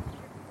 and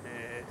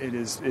it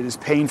is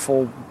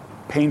painful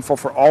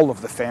for all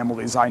of the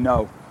families, I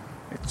know.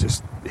 It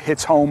just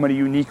hits home in a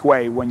unique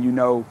way when you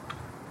know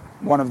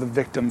one of the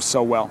victims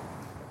so well.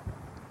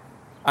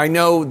 I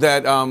know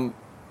that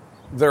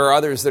there are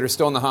others that are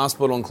still in the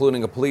hospital,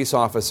 including a police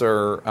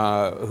officer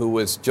who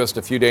was just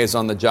a few days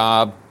on the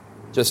job,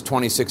 just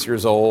 26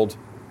 years old,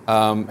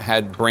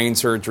 had brain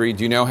surgery.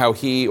 Do you know how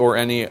he or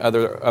any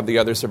other of the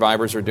other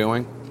survivors are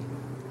doing?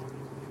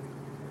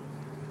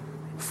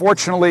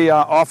 Fortunately,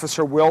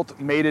 Officer Wilt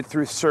made it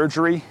through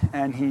surgery,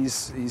 and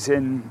he's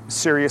in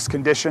serious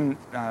condition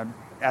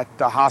at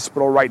the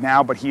hospital right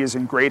now, but he is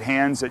in great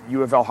hands at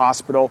U of L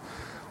Hospital.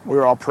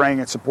 We're all praying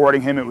and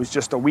supporting him. It was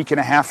just a week and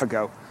a half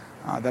ago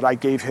that I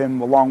gave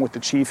him, along with the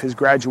chief, his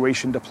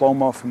graduation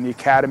diploma from the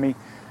academy.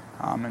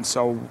 And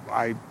so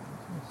I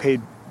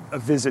paid a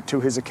visit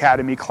to his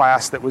academy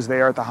class that was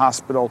there at the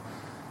hospital,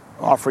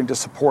 offering to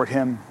support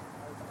him,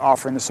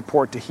 offering the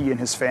support to he and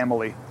his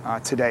family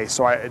today.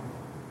 So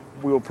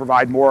we will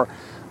provide more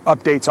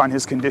updates on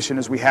his condition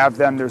as we have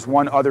them. There's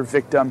one other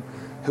victim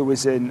who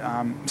is in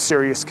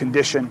serious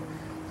condition.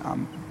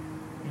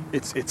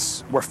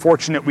 We're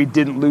fortunate we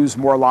didn't lose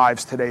more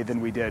lives today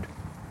than we did.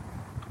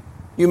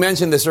 You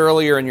mentioned this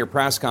earlier in your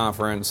press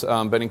conference,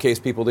 but in case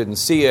people didn't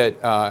see it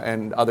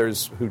and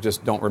others who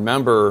just don't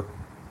remember,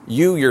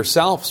 you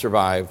yourself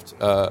survived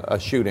a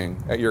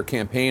shooting at your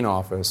campaign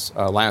office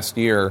last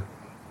year.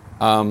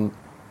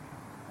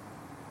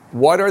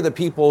 What are the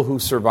people who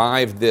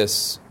survived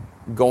this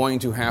going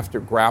to have to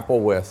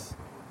grapple with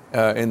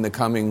in the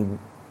coming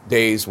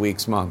days,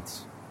 weeks,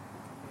 months?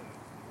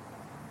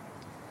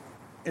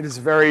 It is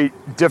a very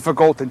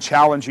difficult and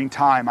challenging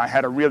time. I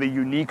had a really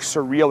unique,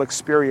 surreal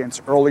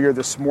experience earlier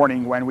this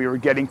morning when we were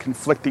getting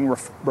conflicting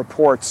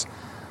reports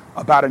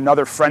about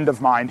another friend of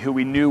mine who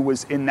we knew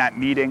was in that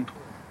meeting.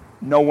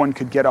 No one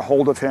could get a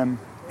hold of him.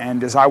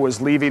 And as I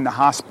was leaving the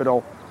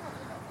hospital,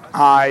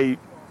 I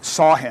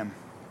saw him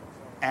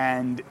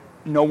and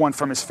no one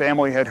from his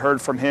family had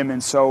heard from him.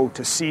 And so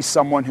to see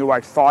someone who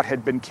I thought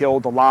had been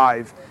killed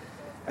alive,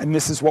 and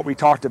this is what we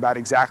talked about,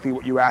 exactly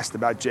what you asked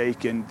about,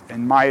 Jake, and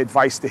my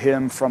advice to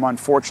him from,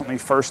 unfortunately,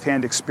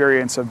 firsthand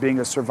experience of being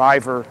a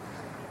survivor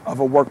of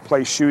a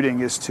workplace shooting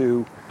is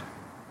to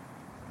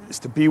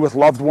be with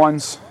loved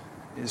ones,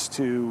 is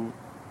to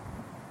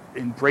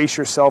embrace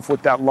yourself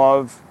with that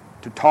love,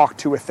 to talk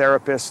to a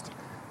therapist.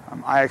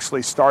 I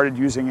actually started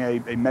using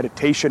a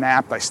meditation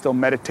app. I still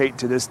meditate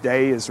to this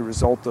day as a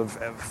result of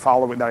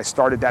following that. I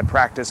started that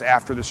practice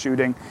after the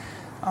shooting.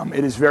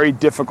 It is very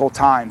difficult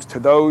times. To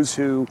those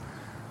who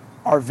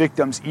are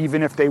victims,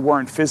 even if they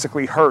weren't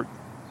physically hurt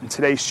in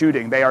today's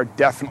shooting, they are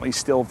definitely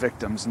still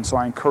victims. And so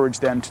I encourage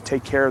them to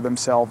take care of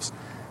themselves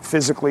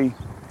physically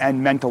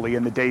and mentally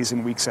in the days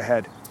and weeks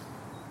ahead.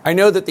 I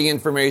know that the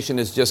information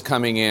is just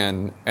coming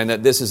in and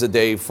that this is a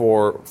day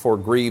for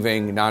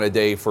grieving, not a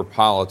day for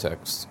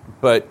politics.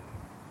 But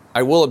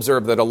I will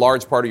observe that a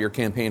large part of your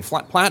campaign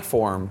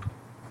platform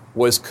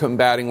was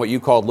combating what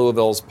you called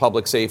Louisville's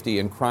public safety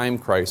and crime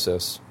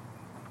crisis.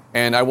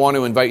 And I want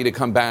to invite you to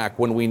come back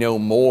when we know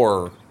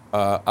more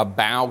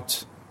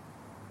about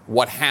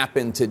what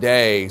happened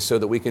today so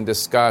that we can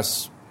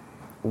discuss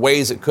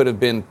ways it could have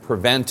been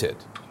prevented.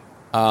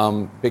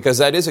 Because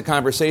that is a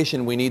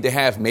conversation we need to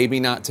have, maybe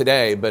not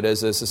today, but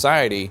as a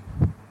society.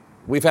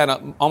 We've had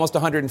almost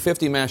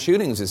 150 mass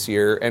shootings this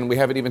year, and we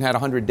haven't even had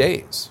 100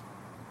 days.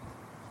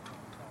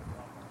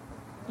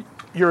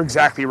 You're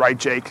exactly right,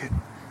 Jake.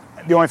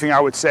 The only thing I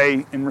would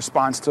say in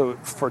response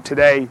for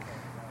today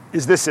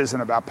is this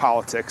isn't about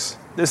politics.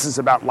 This is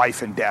about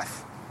life and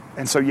death.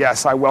 And so,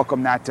 yes, I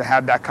welcome that, to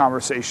have that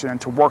conversation and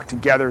to work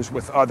together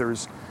with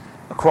others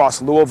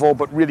across Louisville,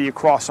 but really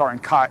across our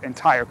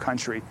entire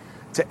country,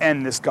 to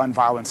end this gun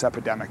violence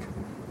epidemic.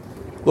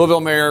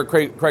 Louisville Mayor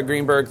Craig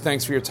Greenberg,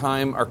 thanks for your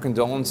time. Our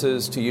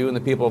condolences to you and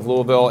the people of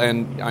Louisville,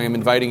 and I am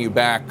inviting you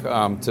back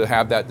to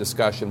have that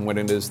discussion when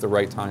it is the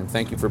right time.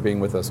 Thank you for being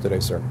with us today,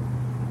 sir.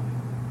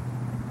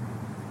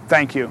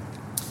 Thank you.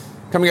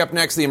 Coming up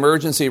next, the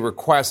emergency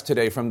request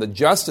today from the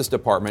Justice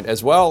Department,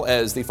 as well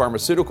as the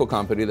pharmaceutical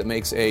company that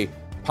makes a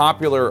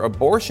popular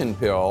abortion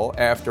pill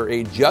after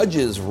a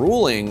judge's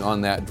ruling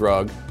on that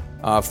drug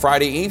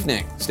Friday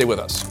evening. Stay with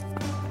us.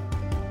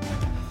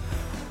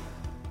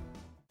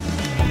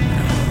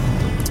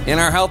 In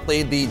our health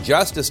lead, the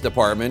Justice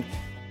Department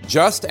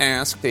just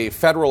asked a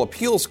federal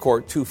appeals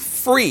court to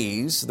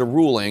freeze the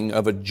ruling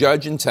of a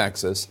judge in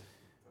Texas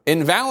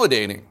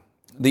invalidating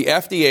the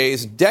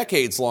FDA's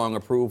decades-long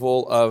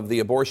approval of the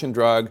abortion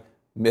drug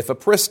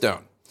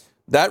mifepristone.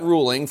 That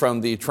ruling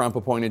from the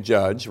Trump-appointed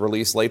judge,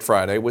 released late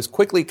Friday, was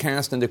quickly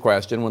cast into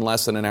question when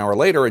less than an hour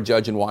later, a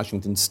judge in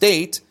Washington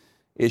state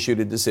issued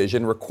a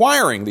decision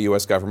requiring the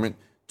U.S. government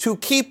to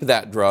keep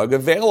that drug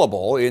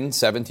available in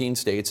 17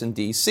 states and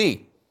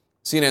D.C.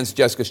 CNN's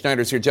Jessica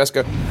Schneider is here.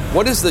 Jessica,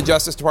 what is the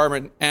Justice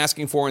Department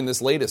asking for in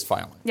this latest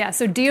filing? Yeah,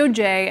 so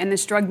DOJ and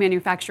this drug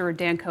manufacturer,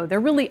 Danco,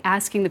 they're really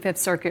asking the Fifth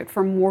Circuit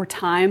for more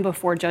time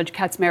before Judge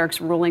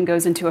Kaczmarek's ruling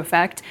goes into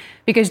effect,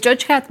 because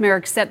Judge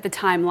Kaczmarek set the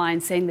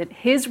timeline saying that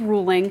his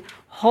ruling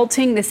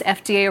halting this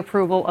FDA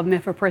approval of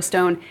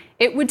mifepristone,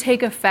 it would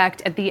take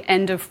effect at the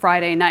end of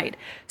Friday night.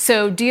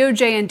 So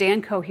DOJ and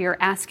Danco here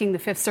asking the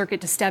Fifth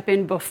Circuit to step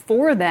in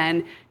before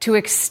then to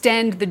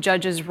extend the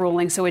judge's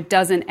ruling so it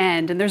doesn't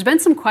end. And there's been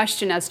some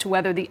question as to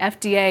whether the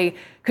FDA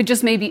could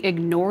just maybe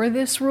ignore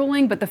this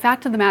ruling. But the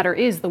fact of the matter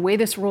is, the way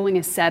this ruling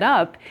is set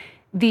up,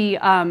 the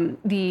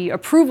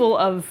approval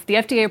of the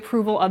FDA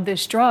approval of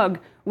this drug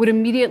would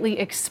immediately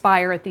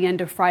expire at the end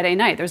of Friday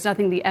night. There's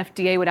nothing the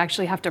FDA would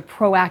actually have to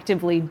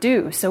proactively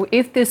do. So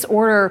if this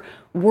order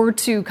were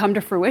to come to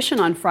fruition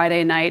on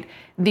Friday night,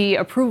 the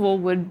approval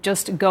would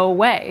just go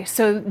away.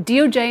 So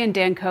DOJ and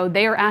Danco,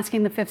 they are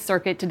asking the Fifth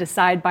Circuit to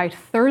decide by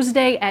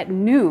Thursday at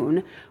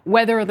noon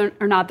whether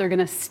or not they're going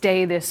to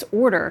stay this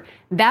order.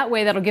 That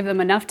way, that'll give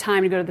them enough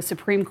time to go to the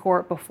Supreme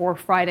Court before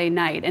Friday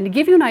night. And to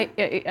give you an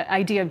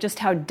idea of just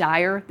how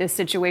dire this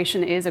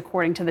situation is,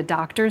 according to the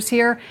doctors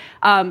here,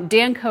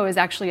 Danco has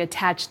actually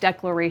attached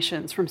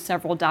declarations from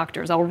several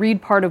doctors. I'll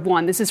read part of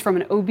one. This is from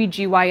an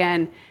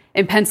OBGYN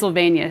in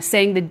Pennsylvania,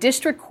 saying the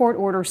district court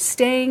order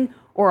staying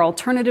or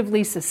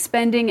alternatively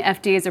suspending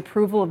FDA's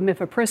approval of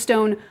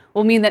mifepristone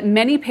will mean that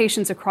many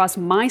patients across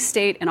my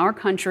state and our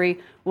country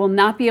will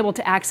not be able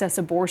to access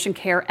abortion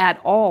care at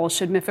all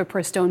should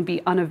mifepristone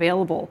be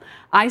unavailable.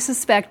 I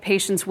suspect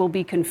patients will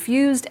be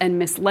confused and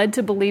misled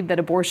to believe that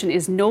abortion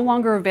is no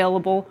longer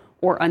available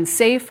or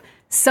unsafe.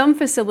 Some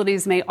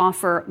facilities may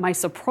offer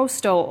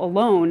misoprostol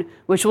alone,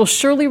 which will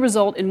surely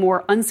result in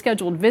more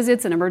unscheduled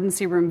visits and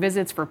emergency room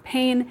visits for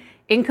pain,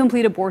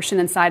 incomplete abortion,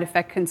 and side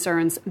effect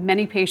concerns.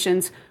 Many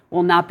patients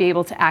will not be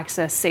able to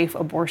access safe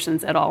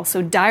abortions at all.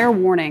 So dire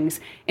warnings.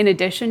 In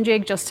addition,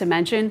 Jake, just to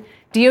mention,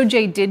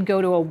 DOJ did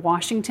go to a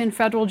Washington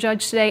federal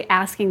judge today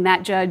asking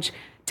that judge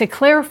to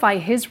clarify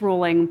his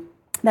ruling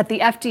that the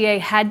FDA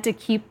had to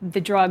keep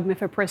the drug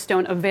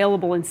mifepristone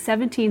available in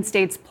 17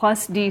 states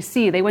plus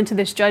D.C. They went to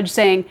this judge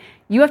saying,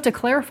 you have to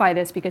clarify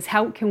this because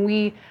how can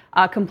we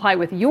comply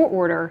with your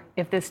order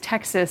if this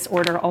Texas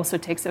order also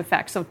takes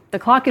effect? So the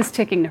clock is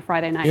ticking to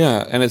Friday night.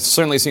 Yeah, and it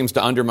certainly seems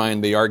to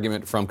undermine the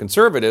argument from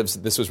conservatives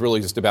that this was really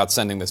just about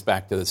sending this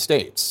back to the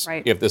states.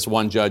 Right. If this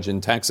one judge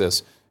in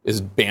Texas is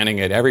banning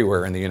it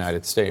everywhere in the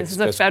United States. This is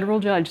a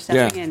federal judge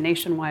stepping in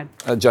nationwide.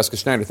 Jessica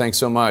Schneider, thanks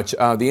so much.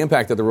 The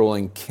impact of the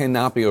ruling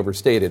cannot be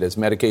overstated as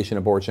medication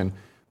abortion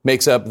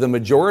makes up the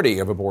majority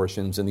of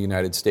abortions in the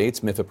United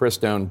States.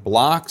 Mifepristone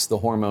blocks the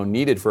hormone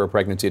needed for a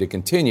pregnancy to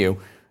continue,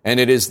 and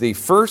it is the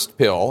first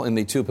pill in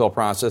the two-pill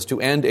process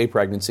to end a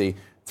pregnancy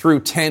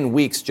through 10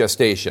 weeks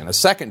gestation. A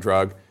second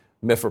drug,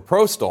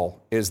 mifepristone,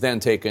 is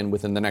then taken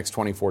within the next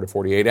 24 to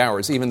 48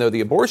 hours. Even though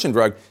the abortion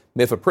drug,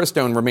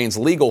 mifepristone, remains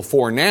legal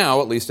for now,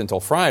 at least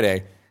until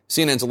Friday,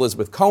 CNN's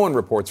Elizabeth Cohen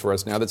reports for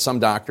us now that some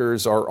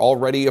doctors are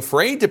already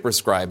afraid to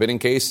prescribe it in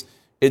case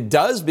it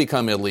does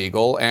become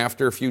illegal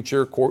after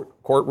future court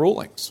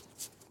rulings.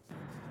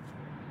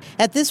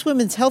 At this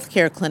women's health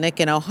care clinic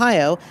in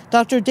Ohio,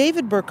 Dr.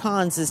 David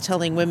Burkons is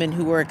telling women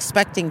who are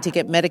expecting to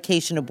get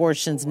medication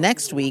abortions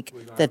next week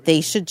that they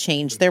should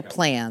change their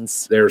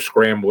plans. They're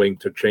scrambling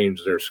to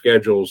change their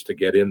schedules to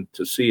get in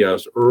to see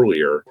us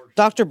earlier.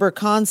 Dr.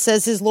 Burkons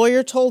says his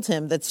lawyer told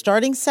him that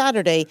starting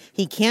Saturday,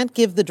 he can't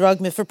give the drug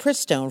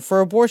mifepristone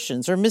for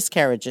abortions or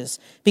miscarriages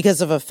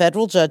because of a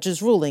federal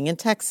judge's ruling in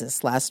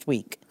Texas last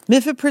week.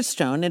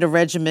 Mifepristone, in a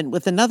regimen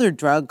with another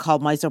drug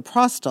called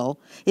misoprostol,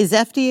 is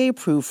FDA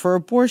approved for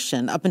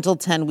abortion up until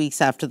 10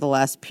 weeks after the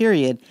last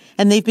period,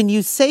 and they've been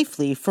used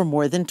safely for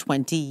more than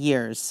 20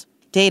 years.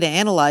 Data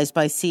analyzed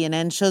by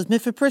CNN shows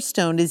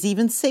mifepristone is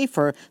even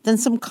safer than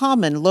some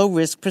common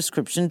low-risk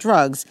prescription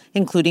drugs,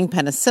 including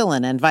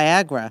penicillin and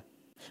Viagra.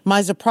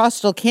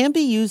 Misoprostol can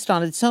be used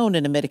on its own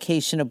in a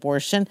medication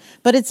abortion,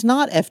 but it's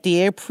not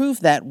FDA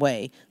approved that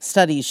way.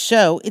 Studies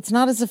show it's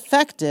not as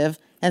effective,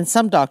 and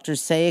some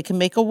doctors say it can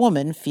make a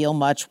woman feel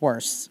much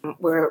worse.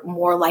 We're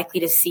more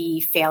likely to see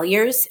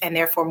failures and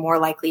therefore more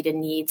likely to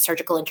need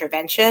surgical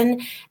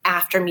intervention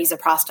after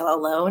misoprostol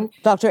alone.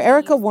 Dr.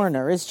 Erica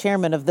Werner is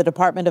chairman of the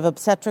Department of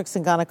Obstetrics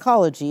and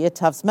Gynecology at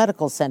Tufts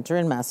Medical Center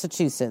in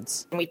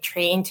Massachusetts. We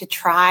train to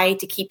try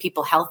to keep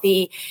people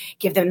healthy,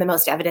 give them the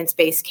most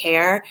evidence-based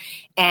care,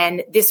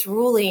 and this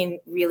ruling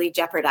really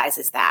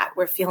jeopardizes that.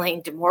 We're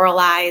feeling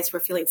demoralized. We're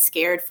feeling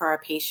scared for our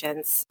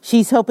patients.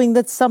 She's hoping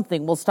that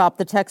something will stop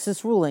the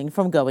Texas ruling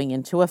from going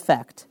into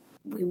effect.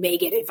 We may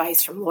get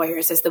advice from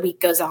lawyers as the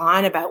week goes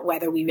on about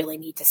whether we really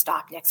need to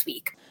stop next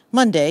week.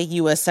 Monday,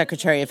 U.S.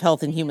 Secretary of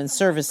Health and Human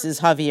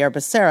Services Javier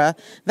Becerra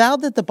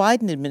vowed that the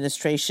Biden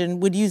administration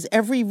would use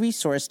every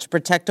resource to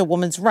protect a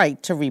woman's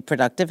right to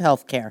reproductive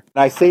health care.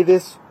 I say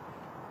this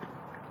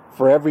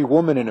for every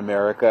woman in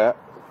America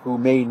who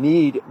may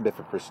need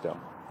mifepristone.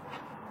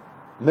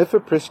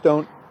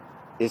 Mifepristone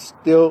is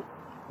still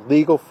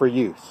legal for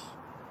use.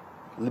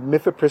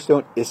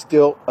 Mifepristone is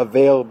still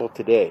available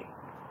today.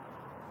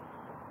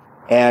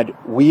 And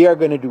we are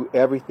going to do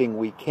everything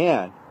we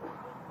can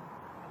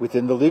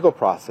within the legal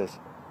process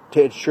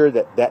to ensure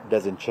that that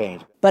doesn't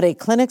change. But at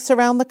clinics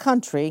around the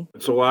country,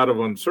 It's a lot of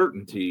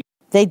uncertainty.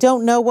 they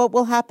don't know what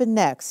will happen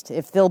next,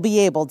 if they'll be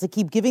able to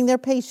keep giving their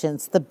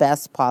patients the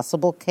best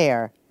possible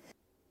care.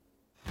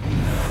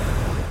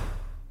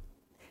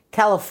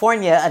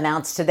 California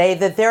announced today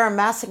that they're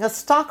amassing a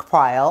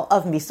stockpile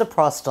of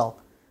misoprostol.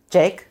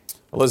 Jake?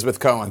 Elizabeth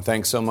Cohen,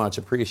 thanks so much.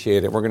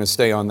 Appreciate it. We're going to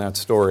stay on that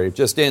story.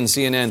 Just in,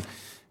 CNN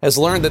has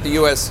learned that the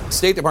U.S.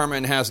 State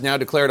Department has now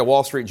declared a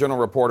Wall Street Journal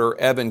reporter,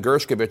 Evan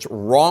Gershkovich,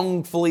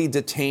 wrongfully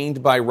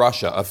detained by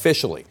Russia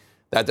officially.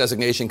 That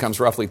designation comes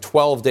roughly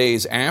 12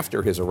 days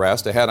after his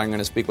arrest. Ahead, I'm going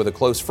to speak with a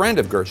close friend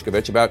of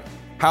Gershkovich about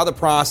how the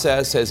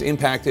process has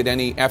impacted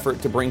any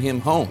effort to bring him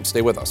home.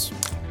 Stay with us.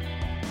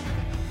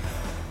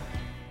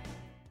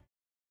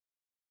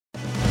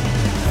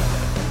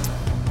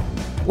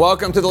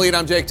 Welcome to The Lead.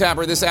 I'm Jake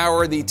Tapper. This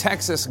hour, the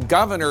Texas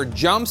governor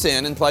jumps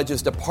in and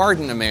pledges to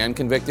pardon a man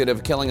convicted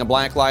of killing a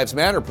Black Lives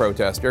Matter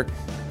protester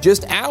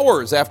just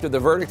hours after the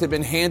verdict had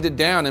been handed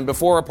down and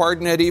before a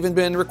pardon had even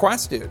been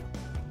requested.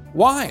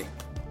 Why?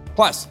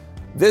 Plus,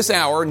 this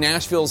hour,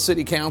 Nashville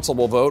City Council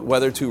will vote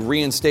whether to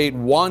reinstate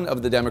one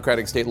of the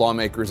Democratic state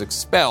lawmakers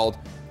expelled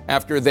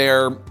after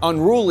their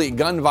unruly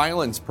gun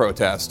violence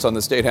protests on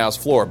the State House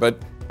floor.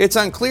 But it's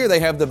unclear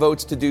they have the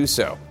votes to do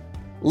so.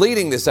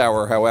 Leading this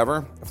hour,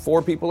 however,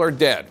 4 people are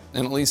dead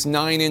and at least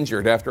 9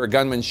 injured after a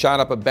gunman shot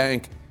up a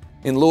bank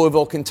in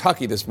Louisville,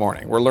 Kentucky this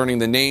morning. We're learning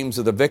the names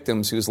of the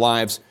victims whose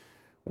lives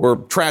were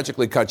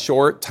tragically cut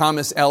short: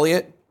 Thomas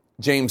Elliott,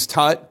 James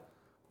Tutt,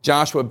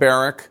 Joshua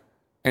Barrick,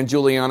 and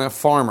Juliana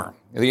Farmer.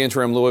 The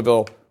interim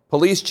Louisville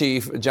police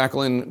chief,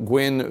 Jacqueline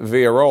Gwynn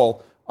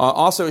Villarreal,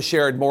 also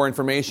shared more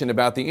information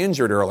about the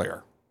injured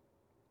earlier.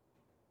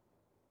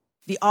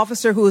 The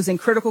officer who is in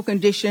critical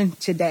condition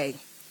today,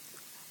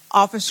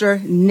 Officer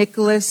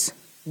Nicholas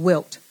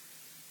Wilt,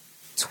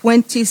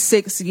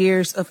 26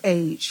 years of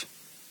age,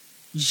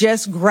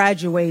 just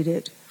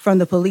graduated from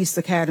the police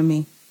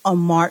academy on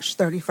March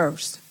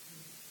 31st.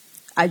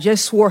 I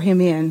just swore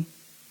him in,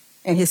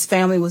 and his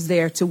family was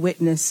there to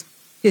witness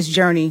his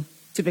journey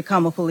to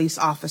become a police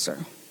officer.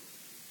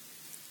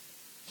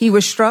 He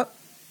was struck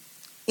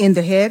in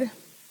the head,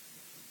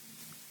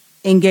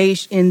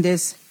 engaged in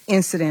this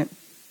incident.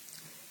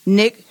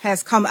 Nick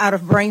has come out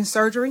of brain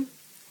surgery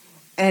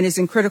and is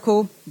in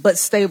critical but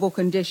stable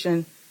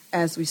condition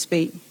as we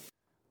speak.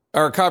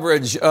 Our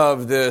coverage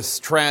of this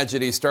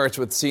tragedy starts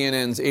with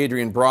CNN's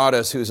Adrian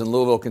Broadus, who's in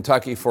Louisville,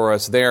 Kentucky for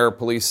us there.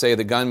 Police say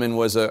the gunman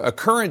was a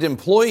current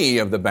employee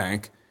of the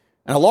bank,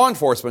 and a law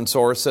enforcement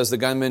source says the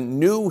gunman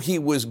knew he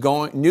was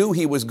going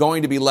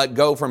to be let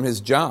go from his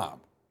job.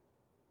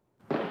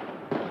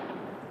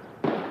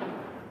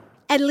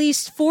 At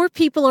least 4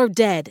 people are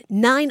dead,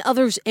 9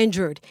 others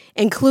injured,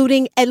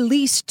 including at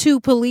least 2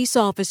 police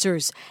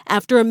officers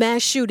after a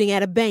mass shooting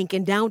at a bank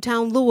in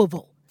downtown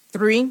Louisville.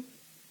 3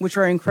 which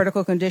are in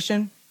critical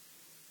condition,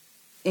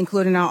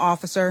 including our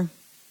officer.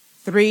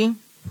 3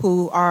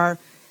 who are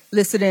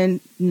listed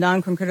in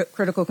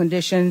non-critical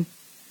condition,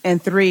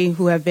 and 3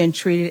 who have been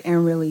treated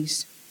and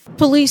released.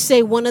 Police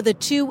say one of the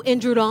 2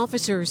 injured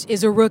officers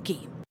is a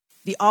rookie.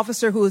 The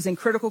officer who is in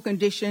critical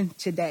condition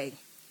today,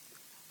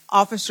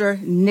 Officer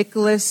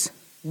Nicholas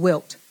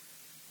Wilt,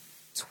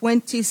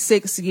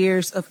 26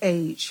 years of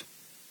age,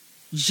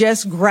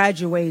 just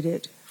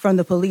graduated from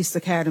the police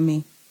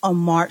academy on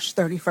March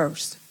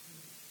 31st.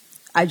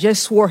 I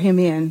just swore him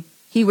in.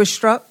 He was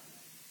struck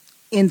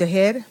in the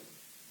head,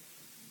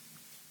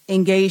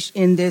 engaged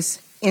in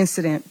this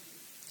incident.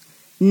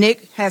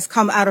 Nick has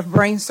come out of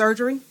brain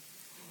surgery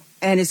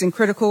and is in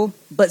critical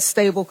but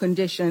stable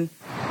condition.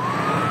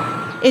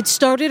 It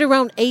started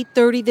around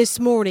 8:30 this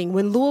morning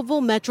when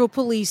Louisville Metro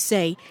Police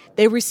say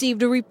they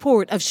received a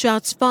report of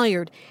shots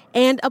fired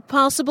and a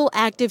possible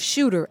active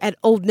shooter at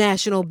Old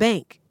National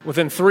Bank.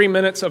 Within 3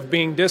 minutes of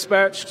being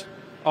dispatched,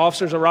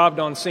 officers arrived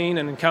on scene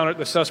and encountered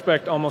the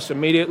suspect almost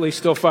immediately,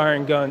 still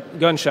firing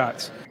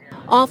gunshots.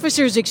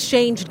 Officers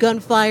exchanged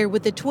gunfire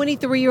with the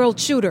 23-year-old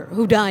shooter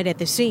who died at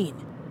the scene.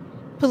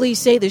 Police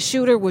say the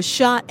shooter was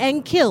shot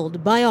and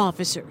killed by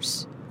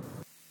officers.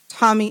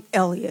 Tommy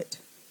Elliott,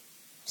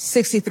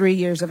 63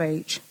 years of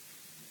age.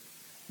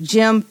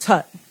 Jim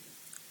Tutt,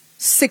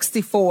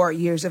 64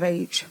 years of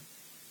age.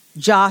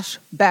 Josh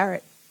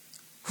Barrett,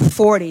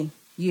 40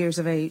 years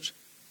of age.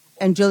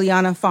 And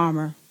Juliana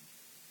Farmer,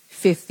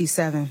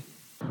 57.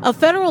 A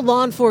federal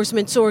law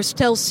enforcement source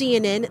tells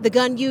CNN the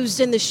gun used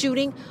in the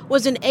shooting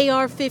was an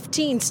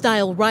AR-15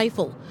 style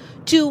rifle.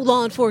 2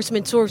 law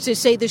enforcement sources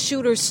say the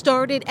shooter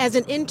started as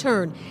an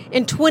intern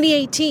in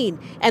 2018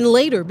 and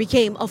later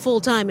became a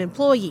full-time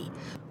employee.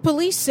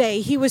 Police say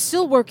he was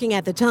still working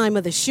at the time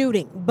of the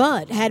shooting,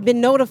 but had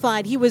been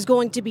notified he was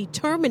going to be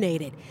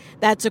terminated.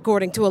 That's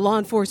according to a law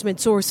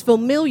enforcement source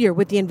familiar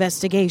with the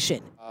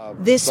investigation.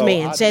 This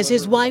man says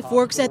his wife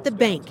works at the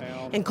bank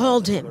and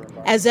called him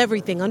as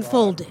everything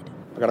unfolded.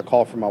 I got a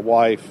call from my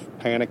wife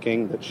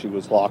panicking that she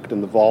was locked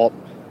in the vault,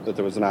 that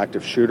there was an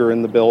active shooter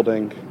in the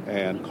building,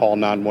 and call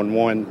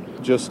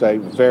 911. Just a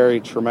very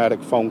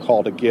traumatic phone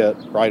call to get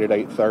right at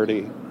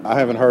 8:30. I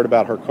haven't heard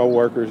about her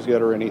coworkers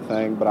yet or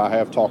anything, but I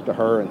have talked to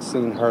her and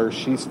seen her.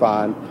 She's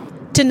fine.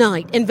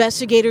 Tonight,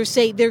 investigators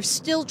say they're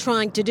still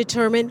trying to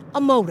determine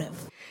a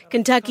motive.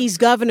 Kentucky's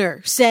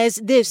governor says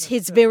this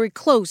hits very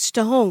close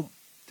to home.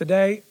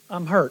 Today,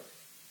 I'm hurt,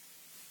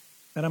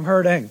 and I'm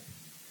hurting.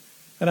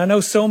 And I know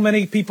so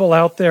many people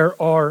out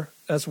there are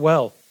as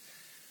well.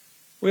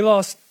 We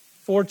lost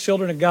 4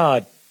 children of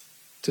God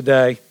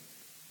today,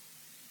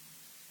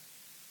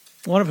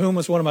 one of whom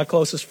was one of my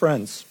closest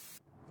friends.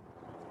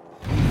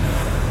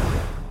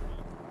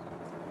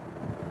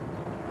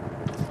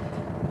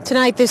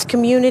 Tonight, this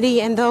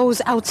community and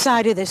those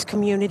outside of this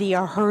community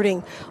are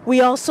hurting. We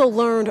also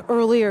learned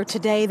earlier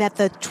today that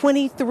the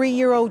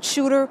 23-year-old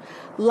shooter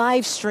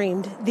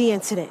live-streamed the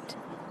incident.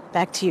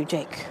 Back to you,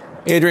 Jake.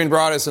 Adrian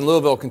Broadus in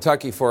Louisville,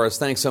 Kentucky for us.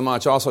 Thanks so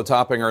much. Also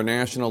topping our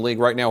National League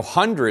right now,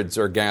 hundreds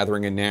are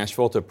gathering in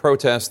Nashville to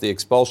protest the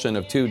expulsion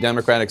of 2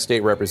 Democratic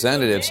state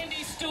representatives.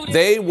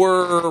 They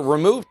were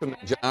removed from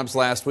their jobs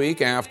last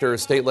week after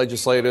state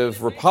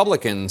legislative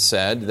Republicans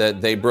said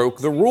that they broke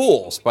the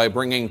rules by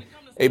bringing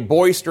a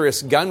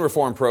boisterous gun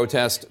reform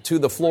protest to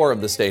the floor of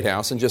the State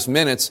House. In just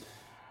minutes,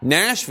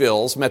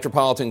 Nashville's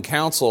Metropolitan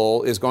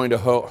Council is going to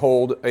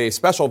hold a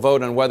special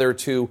vote on whether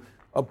to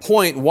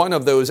appoint one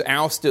of those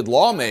ousted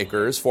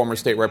lawmakers, former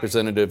State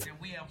Representative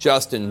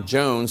Justin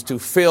Jones, to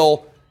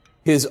fill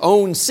his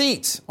own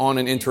seat on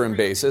an interim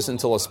basis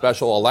until a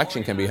special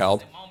election can be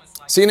held.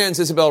 CNN's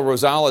Isabel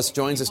Rosales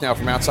joins us now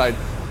from outside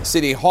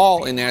City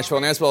Hall in Nashville.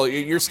 And Isabel,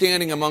 you're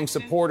standing among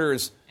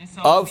supporters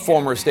of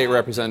former State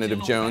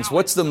Representative Jones.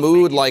 What's the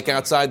mood like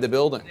outside the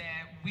building?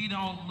 We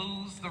don't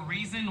lose the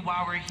reason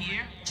why we're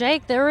here.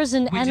 Jake, there is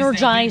an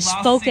energized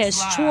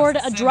focus toward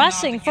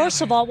addressing,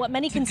 first of all, what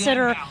many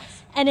consider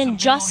an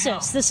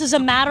injustice. This is a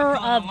matter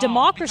of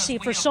democracy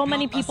for so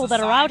many people that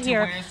are out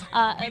here.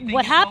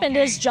 What happened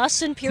is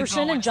Justin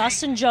Pearson and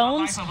Justin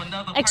Jones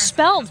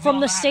expelled from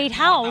the State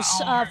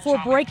House for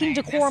breaking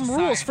decorum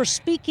rules, for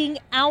speaking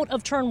out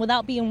of turn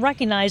without being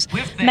recognized.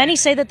 Many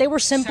say that they were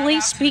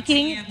simply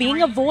speaking,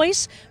 being a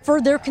voice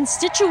for their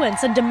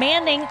constituents and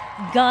demanding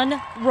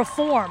gun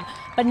reform.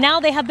 But now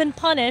they have been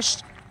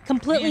punished,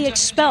 completely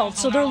expelled.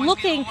 So they're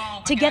looking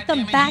to get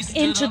them back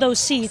into those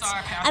seats.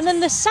 And then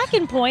the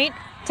second point,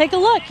 take a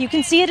look. You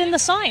can see it in the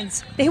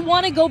signs. They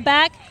want to go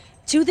back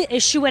to the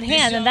issue at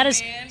hand, and that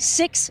is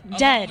 6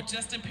 dead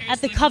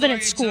at the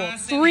Covenant School,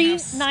 3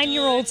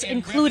 9-year-olds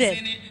included.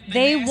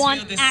 They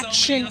want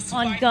action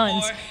on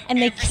guns,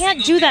 and they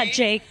can't do that,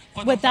 Jake,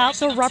 without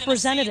the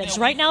representatives.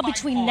 Right now,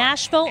 between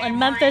Nashville and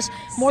Memphis,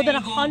 more than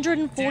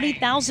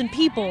 140,000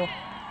 people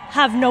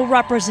have no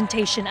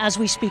representation as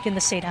we speak in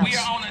the State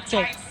House.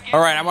 Jake. All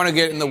right, I want to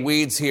get in the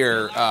weeds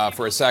here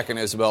for a second,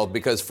 Isabel,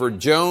 because for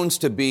Jones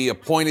to be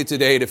appointed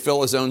today to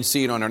fill his own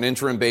seat on an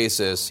interim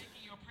basis,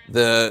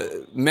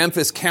 the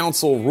Memphis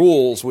Council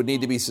rules would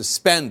need to be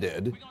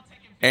suspended,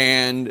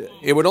 and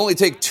it would only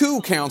take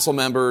 2 council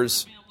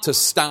members to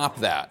stop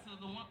that.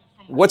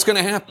 What's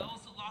going to happen?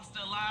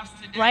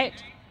 Right,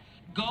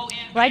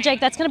 Jake,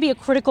 that's going to be a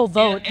critical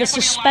vote. The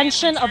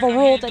suspension of a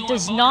rule that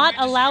does not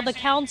allow the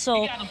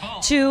council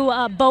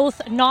to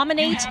both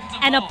nominate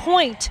and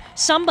appoint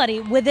somebody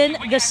within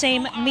the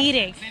same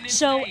meeting.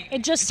 So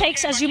it just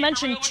takes, as you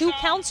mentioned, 2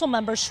 council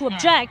members to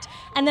object,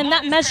 and then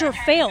that measure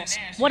fails.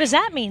 What does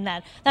that mean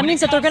then? That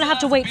means that they're going to have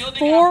to wait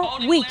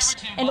 4 weeks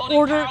in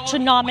order to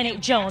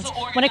nominate Jones.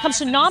 When it comes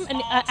to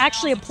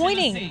actually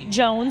appointing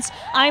Jones,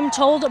 I'm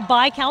told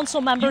by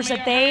council members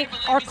that they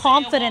are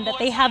confident that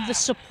they have the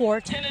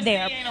support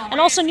there. And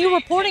also new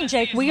reporting,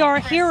 Jake, we are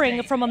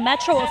hearing from a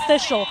Metro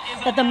official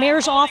that the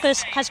mayor's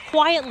office has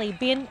quietly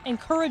been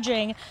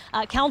encouraging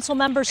council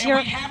members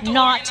here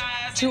not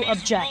to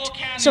object.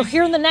 So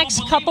here in the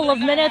next couple of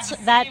minutes,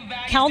 that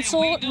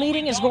council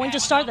meeting is going to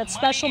start, that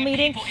special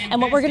meeting.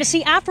 And what we're going to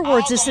see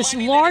afterwards is this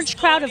large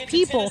crowd of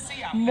people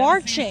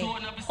marching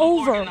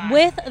over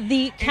with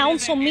the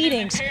council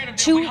meetings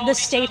to the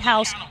State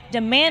House,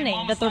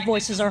 demanding that their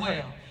voices are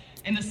heard.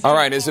 All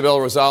right, Isabel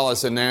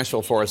Rosales in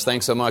Nashville for us.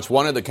 Thanks so much.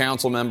 One of the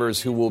council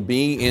members who will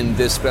be in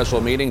this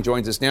special meeting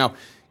joins us now.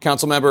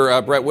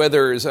 Councilmember Brett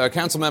Withers.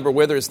 Councilmember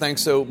Withers,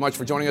 thanks so much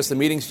for joining us. The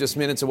meeting's just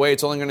minutes away.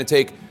 It's only going to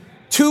take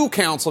 2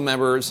 council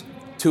members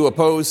to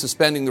oppose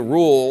suspending the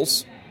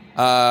rules,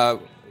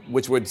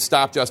 which would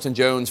stop Justin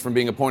Jones from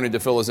being appointed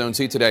to fill his own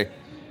seat today.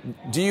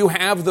 Do you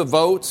have the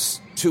votes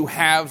to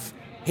have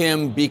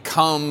him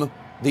become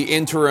the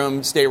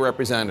interim state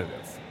representative?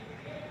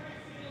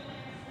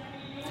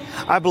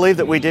 I believe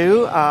that we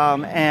do,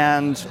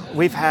 and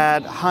we've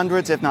had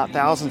hundreds, if not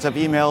thousands, of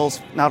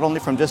emails, not only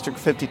from District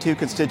 52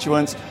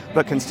 constituents,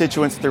 but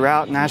constituents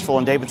throughout Nashville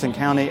and Davidson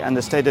County and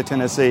the state of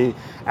Tennessee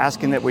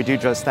asking that we do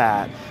just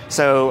that.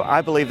 So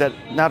I believe that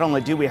not only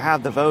do we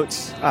have the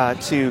votes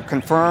to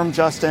confirm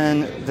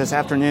Justin this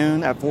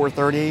afternoon at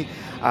 4:30,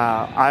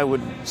 I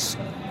would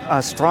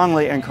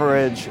strongly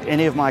encourage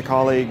any of my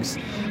colleagues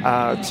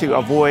to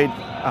avoid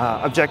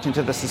objecting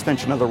to the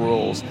suspension of the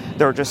rules.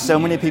 There are just so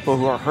many people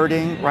who are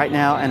hurting right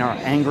now and are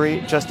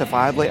angry,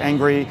 justifiably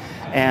angry,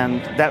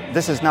 and that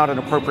this is not an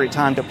appropriate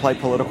time to play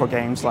political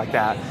games like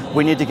that.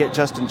 We need to get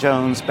Justin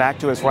Jones back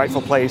to his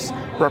rightful place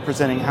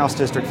representing House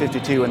District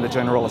 52 in the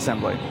General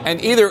Assembly.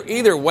 And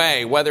either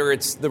way, whether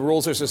it's the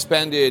rules are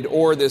suspended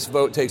or this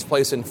vote takes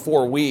place in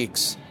 4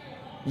 weeks,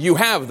 you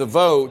have the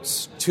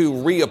votes to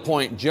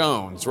reappoint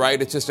Jones,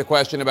 right? It's just a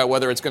question about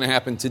whether it's going to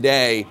happen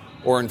today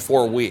or in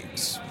 4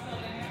 weeks.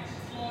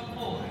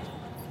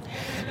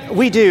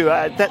 We do.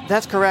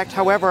 That's correct.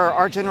 However,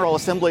 our General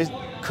Assembly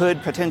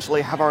could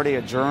potentially have already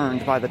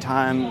adjourned by the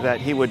time that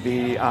he would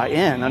be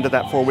in under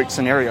that 4-week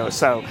scenario.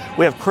 So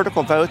we have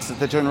critical votes that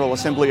the General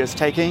Assembly is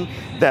taking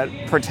that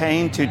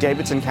pertain to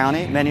Davidson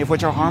County, many of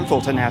which are harmful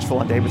to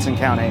Nashville and Davidson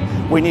County.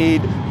 We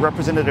need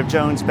Representative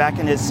Jones back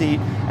in his seat,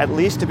 at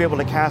least to be able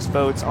to cast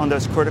votes on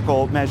those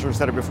critical measures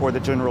that are before the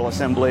General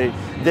Assembly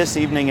this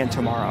evening and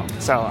tomorrow.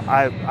 So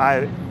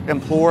I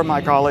implore my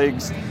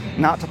colleagues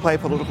not to play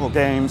political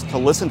games, to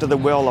listen to the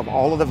will of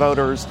all of the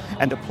voters,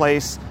 and to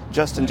place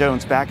Justin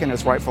Jones back in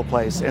his rightful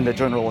place in the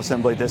General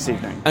Assembly this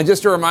evening. And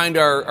just to remind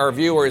our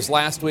viewers,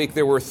 last week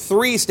there were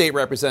 3 state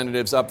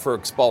representatives up for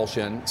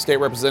expulsion. State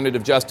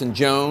Representative Justin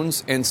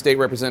Jones and State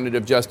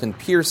Representative Justin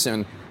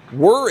Pearson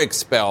were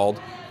expelled.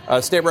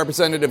 State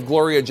Representative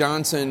Gloria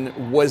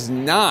Johnson was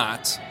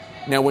not.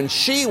 Now, when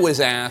she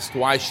was asked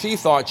why she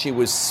thought she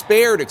was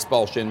spared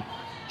expulsion,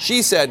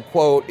 she said,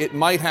 quote, "It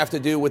might have to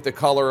do with the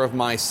color of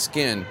my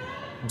skin."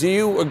 Do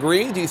you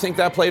agree? Do you think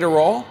that played a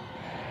role?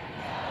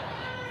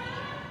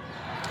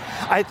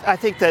 I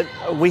think that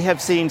we have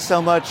seen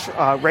so much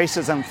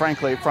racism,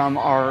 frankly, from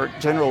our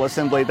General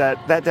Assembly that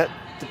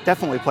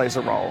definitely plays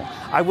a role.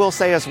 I will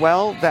say as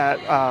well that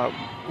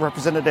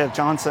Representative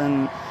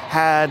Johnson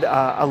had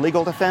a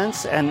legal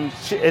defense, and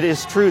it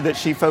is true that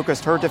she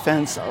focused her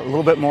defense a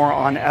little bit more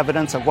on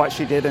evidence of what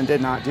she did and did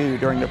not do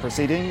during the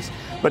proceedings.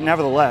 But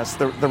nevertheless,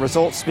 the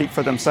results speak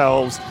for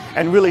themselves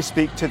and really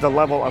speak to the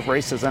level of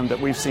racism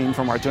that we've seen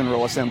from our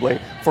General Assembly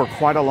for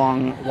quite a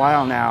long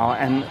while now,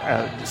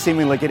 and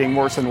seemingly getting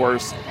worse and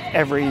worse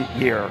every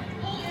year.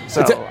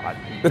 So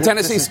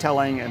this is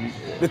telling, and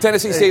the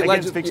Tennessee State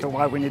Legislature speaks to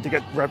why we need to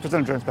get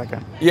Representative Jones back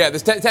in. Yeah, the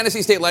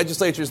Tennessee State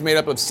Legislature is made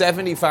up of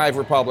 75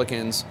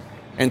 Republicans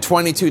and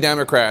 22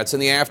 Democrats in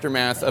the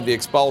aftermath of the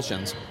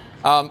expulsions.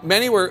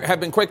 Many have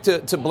been quick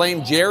to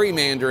blame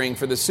gerrymandering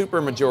for the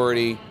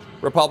supermajority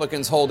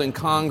Republicans hold in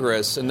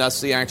Congress, and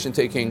thus the action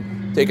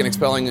taken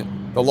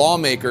expelling the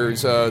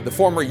lawmakers. The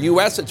former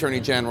U.S. Attorney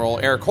General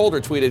Eric Holder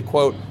tweeted,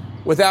 quote,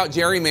 "Without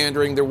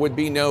gerrymandering, there would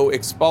be no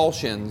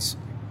expulsions."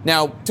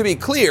 Now, to be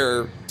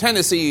clear,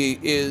 Tennessee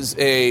is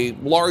a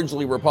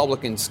largely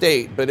Republican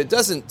state, but it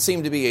doesn't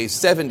seem to be a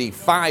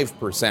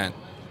 75%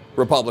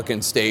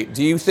 Republican state.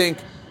 Do you think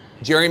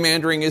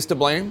gerrymandering is to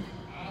blame?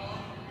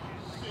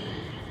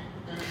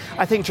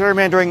 I think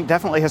gerrymandering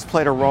definitely has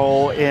played a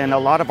role in a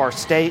lot of our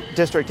state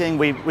districting.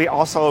 We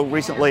also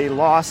recently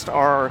lost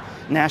our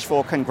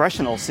Nashville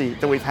congressional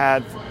seat that we've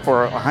had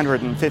for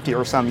 150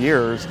 or some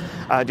years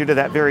due to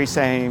that very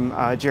same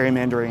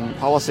gerrymandering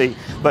policy.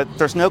 But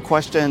there's no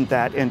question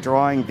that in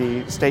drawing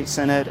the state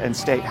Senate and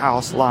state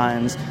House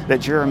lines,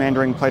 that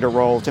gerrymandering played a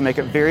role to make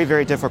it very,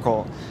 very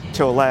difficult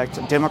to elect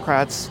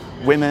Democrats,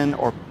 women,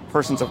 or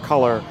persons of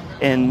color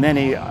in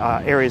many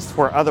areas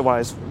where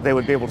otherwise they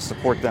would be able to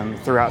support them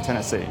throughout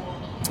Tennessee.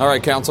 All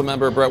right, Council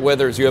Member Brett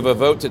Withers, you have a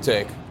vote to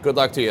take. Good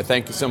luck to you.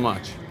 Thank you so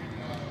much.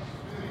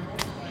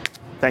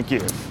 Thank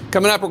you.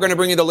 Coming up, we're going to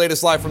bring you the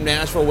latest live from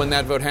Nashville when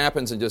that vote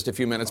happens in just a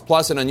few minutes.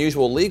 Plus, an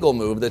unusual legal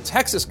move. The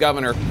Texas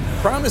governor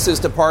promises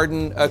to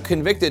pardon a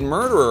convicted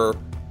murderer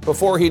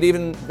before he'd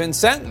even been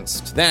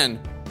sentenced. Then,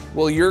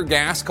 will your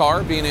gas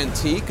car be an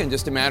antique in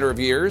just a matter of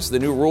years? The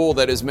new rule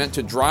that is meant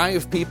to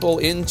drive people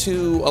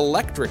into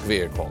electric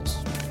vehicles.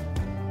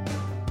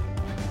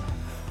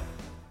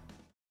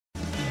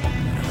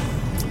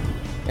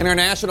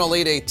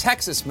 Internationally, a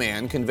Texas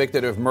man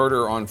convicted of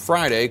murder on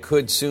Friday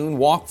could soon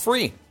walk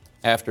free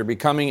after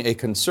becoming a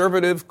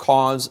conservative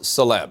cause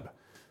celeb.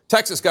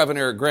 Texas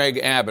Governor Greg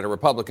Abbott, a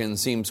Republican,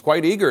 seems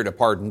quite eager to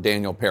pardon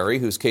Daniel Perry,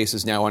 whose case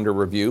is now under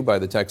review by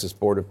the Texas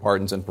Board of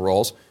Pardons and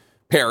Paroles.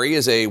 Perry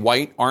is a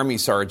white Army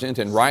sergeant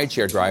and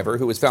rideshare driver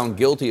who was found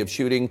guilty of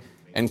shooting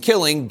and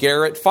killing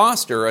Garrett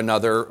Foster,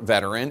 another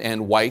veteran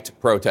and white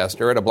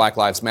protester, at a Black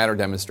Lives Matter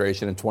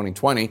demonstration in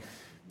 2020.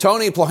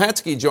 Tony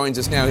Plahetsky joins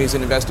us now. He's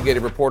an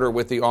investigative reporter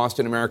with the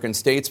Austin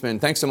American-Statesman.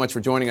 Thanks so much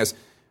for joining us.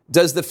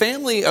 Does the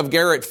family of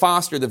Garrett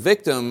Foster, the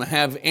victim,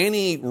 have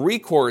any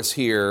recourse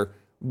here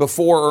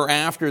before or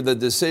after the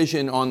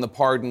decision on the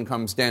pardon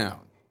comes down?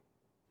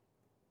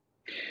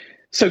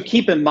 So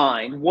keep in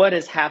mind, what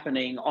is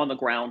happening on the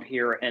ground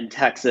here in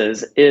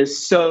Texas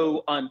is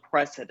so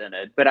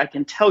unprecedented. But I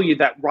can tell you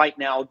that right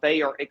now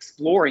they are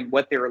exploring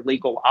what their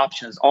legal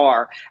options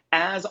are,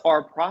 as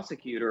are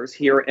prosecutors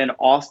here in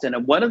Austin.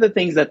 And one of the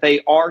things that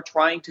they are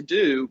trying to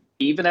do,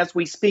 even as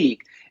we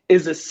speak,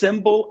 is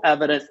assemble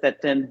evidence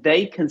that then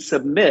they can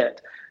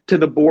submit to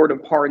the Board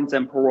of Pardons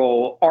and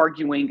Parole,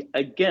 arguing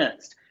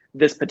against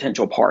this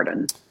potential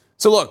pardon.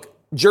 So look,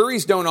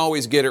 juries don't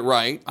always get it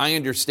right. I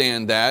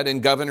understand that,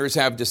 and governors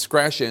have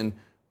discretion.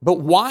 But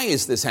why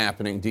is this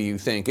happening, do you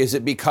think? Is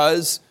it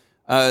because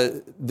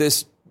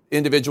this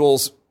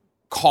individual's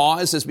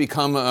cause has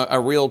become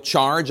a real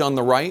charge on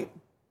the right?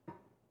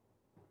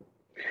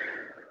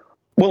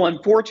 Well,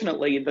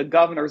 unfortunately, the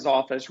governor's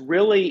office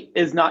really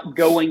is not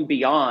going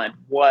beyond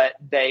what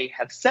they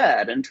have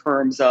said in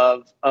terms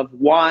of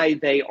why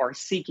they are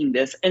seeking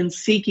this, and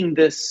seeking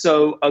this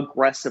so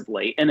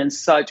aggressively and in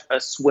such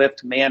a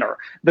swift manner.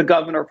 The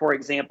governor, for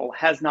example,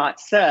 has not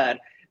said,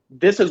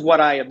 this is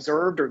what I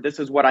observed or this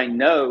is what I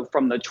know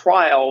from the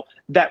trial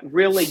that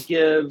really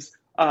gives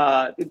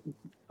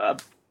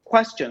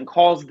question,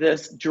 calls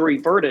this jury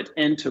verdict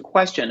into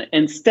question.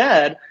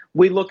 Instead,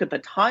 we look at the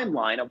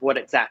timeline of what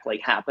exactly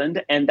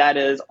happened, and that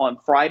is on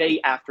Friday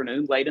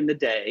afternoon, late in the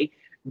day,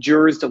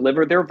 jurors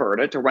delivered their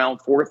verdict around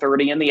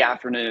 4:30 in the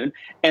afternoon.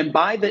 And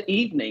by the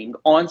evening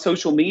on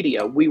social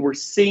media, we were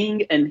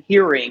seeing and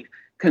hearing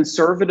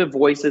conservative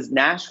voices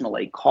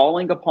nationally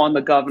calling upon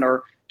the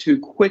governor to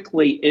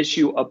quickly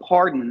issue a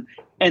pardon.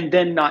 And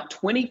then not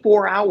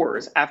 24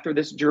 hours after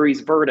this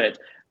jury's verdict,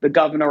 the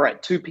governor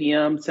at 2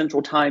 p.m.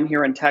 Central Time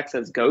here in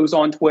Texas goes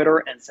on Twitter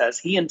and says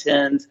he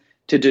intends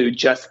to do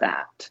just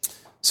that.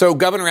 So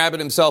Governor Abbott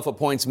himself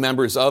appoints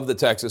members of the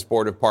Texas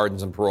Board of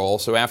Pardons and Parole.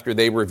 So after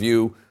they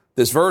review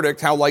this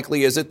verdict, how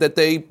likely is it that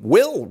they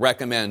will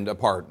recommend a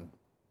pardon?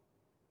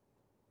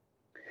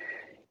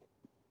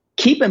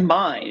 Keep in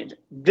mind,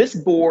 this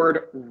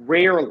board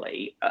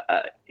rarely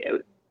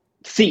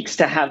seeks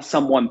to have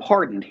someone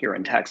pardoned here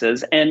in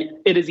Texas, and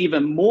it is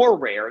even more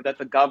rare that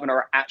the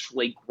governor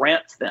actually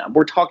grants them.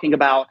 We're talking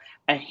about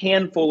a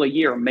handful a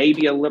year,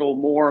 maybe a little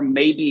more,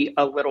 maybe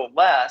a little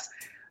less.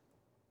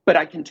 But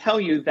I can tell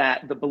you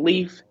that the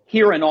belief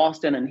here in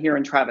Austin and here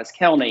in Travis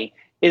County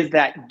is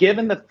that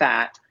given the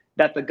fact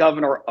that the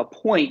governor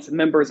appoints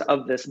members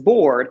of this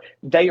board,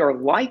 they are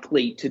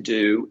likely to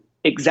do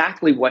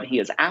exactly what he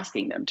is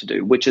asking them to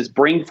do, which is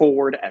bring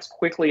forward as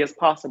quickly as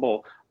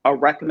possible a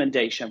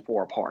recommendation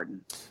for a pardon.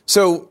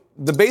 So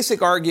the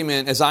basic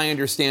argument, as I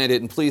understand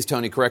it, and please,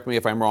 Tony, correct me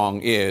if I'm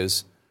wrong,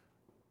 is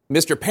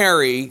Mr.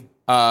 Perry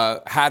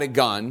had a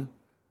gun.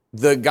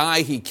 The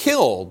guy he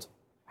killed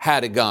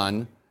had a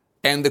gun.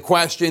 And the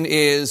question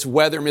is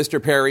whether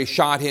Mr. Perry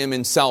shot him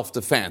in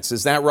self-defense.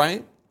 Is that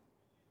right?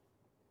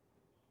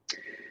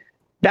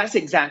 That's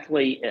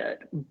exactly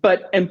it.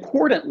 But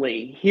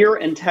importantly, here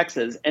in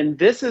Texas, and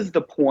this is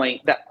the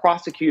point that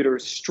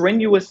prosecutors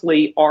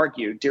strenuously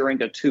argued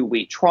during a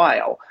 2-week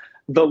trial,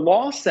 the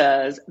law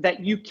says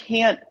that you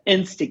can't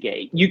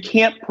instigate, you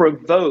can't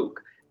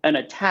provoke an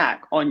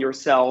attack on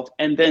yourself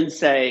and then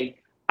say,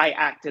 I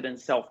acted in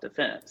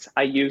self-defense.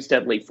 I used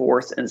deadly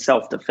force in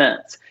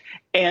self-defense.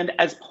 And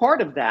as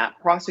part of that,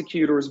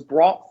 prosecutors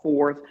brought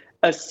forth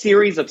a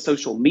series of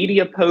social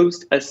media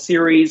posts, a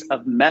series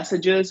of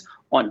messages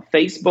on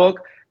Facebook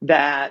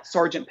that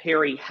Sergeant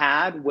Perry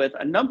had with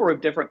a number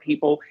of different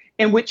people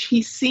in which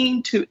he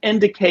seemed to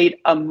indicate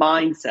a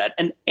mindset,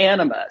 an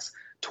animus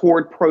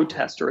toward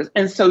protesters.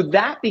 And so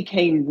that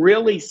became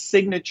really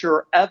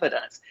signature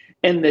evidence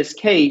in this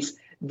case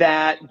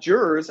that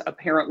jurors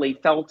apparently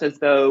felt as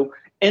though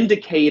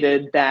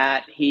indicated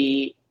that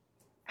he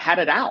had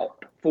it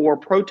out for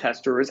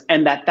protesters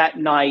and that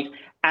night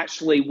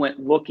actually went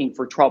looking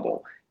for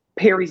trouble.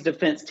 Perry's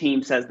defense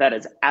team says that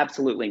is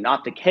absolutely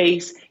not the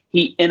case.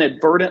 He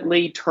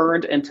inadvertently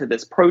turned into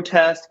this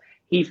protest.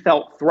 He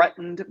felt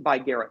threatened by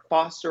Garrett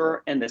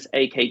Foster and this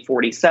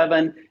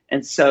AK-47.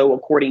 And so,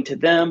 according to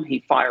them,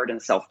 he fired in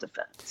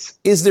self-defense.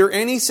 Is there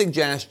any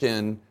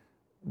suggestion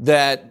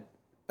that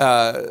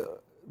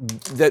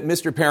that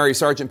Mr. Perry,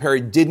 Sergeant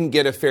Perry, didn't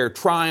get a fair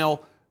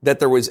trial, that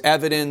there was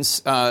evidence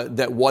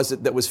that was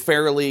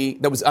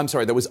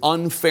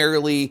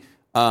unfairly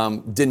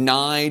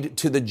denied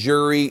to the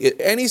jury,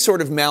 any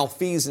sort of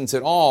malfeasance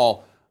at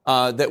all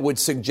that would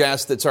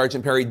suggest that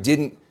Sergeant Perry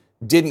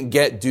didn't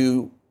get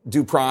due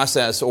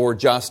process or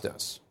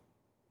justice?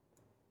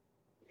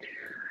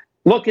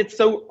 Look, it's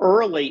so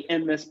early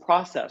in this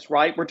process,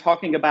 right? We're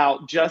talking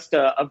about just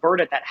a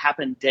verdict that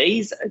happened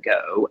days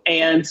ago.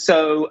 And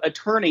so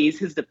attorneys,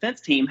 his defense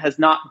team has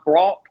not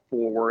brought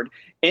forward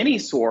any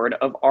sort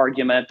of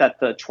argument that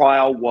the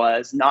trial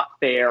was not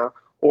fair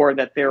or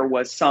that there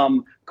was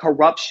some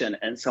corruption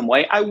in some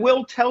way. I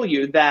will tell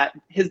you that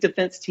his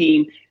defense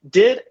team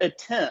did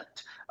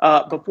attempt,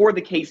 before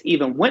the case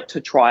even went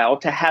to trial,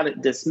 to have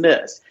it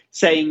dismissed,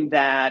 saying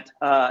that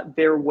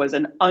there was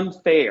an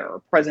unfair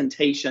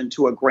presentation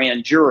to a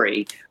grand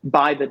jury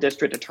by the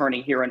district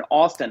attorney here in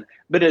Austin.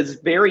 But it is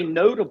very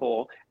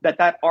notable that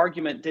that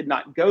argument did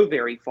not go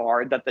very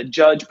far, that the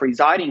judge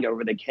presiding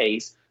over the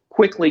case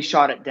quickly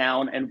shot it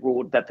down and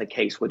ruled that the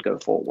case would go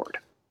forward.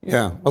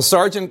 Yeah. Well,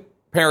 Sergeant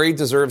Perry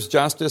deserves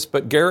justice,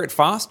 but Garrett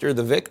Foster,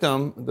 the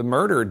victim, the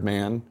murdered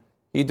man,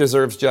 he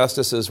deserves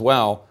justice as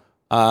well.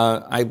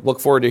 I look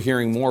forward to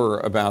hearing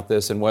more about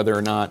this and whether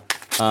or not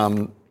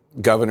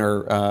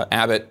Governor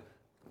Abbott,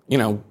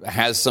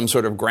 has some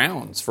sort of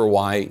grounds for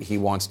why he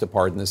wants to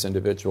pardon this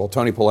individual.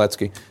 Tony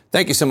Poletsky,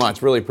 thank you so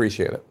much. Really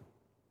appreciate it.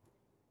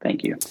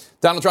 Thank you.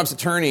 Donald Trump's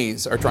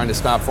attorneys are trying to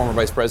stop former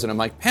Vice President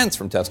Mike Pence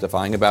from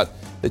testifying about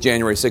the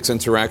January 6th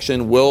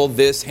insurrection. Will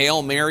this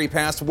Hail Mary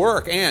pass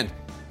work? And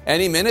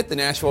any minute, the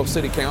Nashville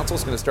City Council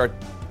is going to start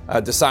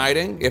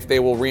deciding if they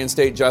will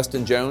reinstate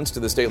Justin Jones to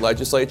the state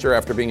legislature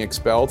after being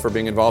expelled for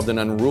being involved in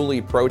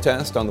unruly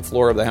protest on the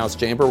floor of the House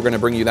chamber. We're going to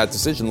bring you that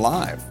decision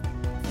live.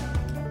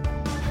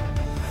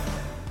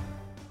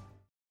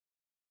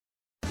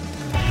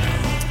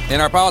 In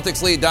our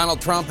politics lead,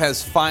 Donald Trump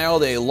has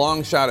filed a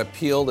long-shot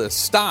appeal to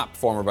stop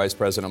former Vice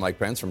President Mike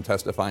Pence from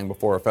testifying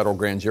before a federal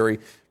grand jury,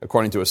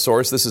 according to a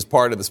source. This is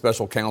part of the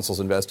special counsel's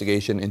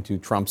investigation into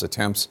Trump's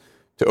attempts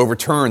to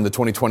overturn the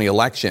 2020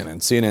 election.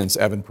 And CNN's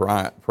Evan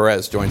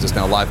Perez joins us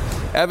now live.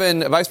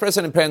 Evan, Vice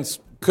President Pence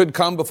could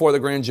come before the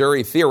grand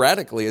jury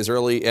theoretically as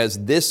early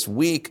as this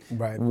week.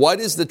 Right. What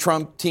is the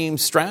Trump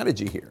team's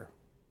strategy here?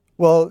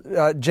 Well,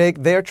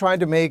 Jake, they're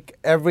trying to make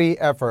every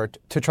effort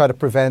to try to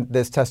prevent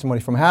this testimony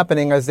from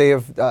happening, as they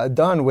have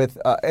done with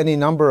any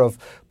number of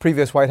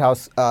previous White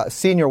House,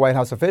 senior White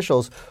House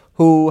officials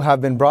who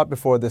have been brought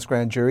before this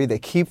grand jury. They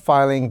keep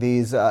filing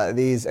these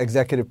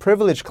executive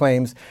privilege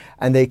claims,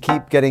 and they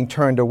keep getting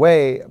turned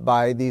away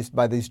by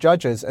these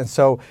judges. And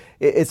so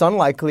it's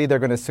unlikely they're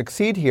going to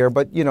succeed here.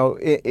 But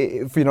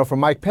for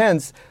Mike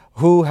Pence,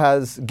 who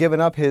has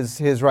given up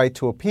his right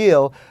to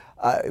appeal,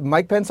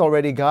 Mike Pence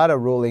already got a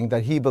ruling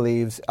that he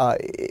believes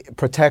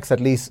protects at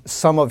least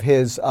some of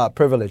his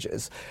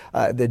privileges.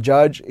 The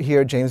judge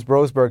here, James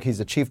Brosberg, he's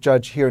the chief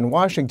judge here in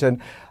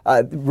Washington,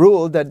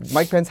 ruled that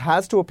Mike Pence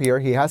has to appear,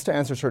 he has to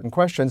answer certain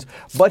questions,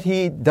 but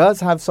he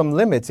does have some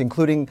limits,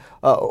 including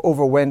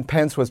over when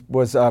Pence was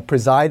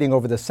presiding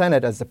over the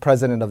Senate as the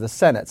president of the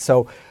Senate.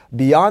 So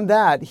beyond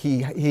that,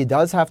 he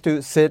does have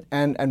to sit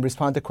and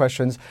respond to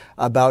questions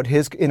about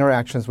his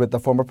interactions with the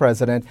former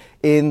president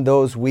in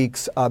those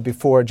weeks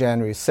before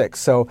January 6th.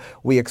 So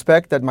we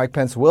expect that Mike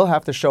Pence will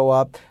have to show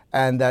up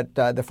and that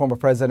the former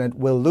president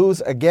will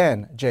lose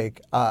again,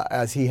 Jake,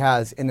 as he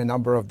has in a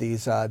number of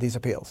these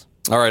appeals.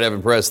 All right,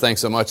 Evan Perez,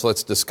 thanks so much.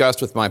 Let's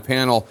discuss with my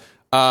panel.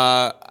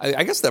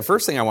 I guess the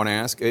first thing I want to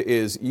ask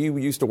is, you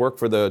used to work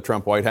for the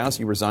Trump White House.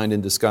 You resigned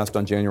in disgust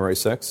on January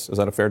 6th. Is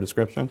that a fair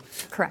description?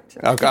 Correct.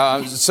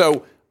 Okay,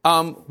 so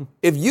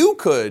if you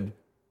could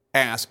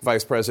ask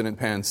Vice President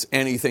Pence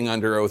anything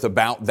under oath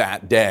about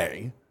that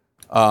day,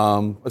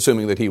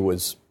 assuming that he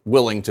was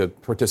willing to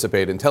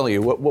participate and tell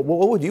you, what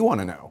would you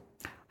want to know?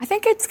 I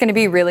think it's going to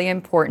be really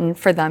important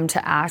for them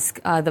to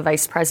ask the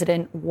vice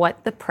president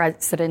what the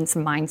president's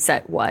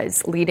mindset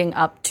was leading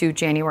up to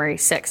January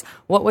 6th.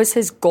 What was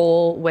his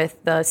goal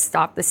with the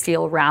Stop the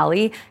Steal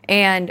rally,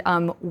 and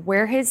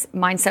where his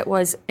mindset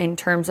was in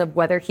terms of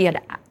whether he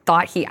had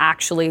thought he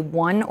actually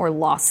won or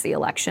lost the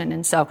election.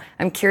 And so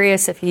I'm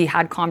curious if he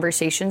had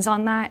conversations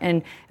on that,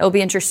 and it'll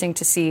be interesting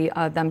to see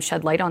them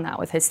shed light on that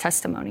with his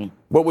testimony.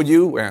 What would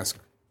you ask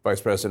Vice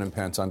President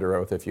Pence under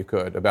oath, if you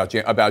could, about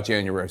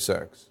January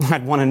 6th?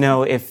 I'd want to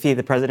know if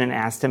the president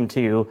asked him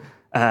to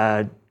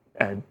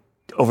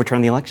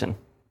overturn the election.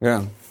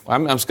 Yeah.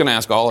 I'm just going to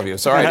ask all of you.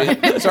 Sorry I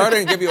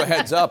didn't give you a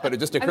heads up, but it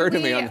just occurred to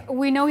me.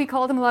 We know he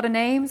called him a lot of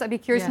names. I'd be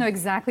curious to know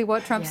exactly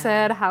what Trump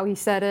said, how he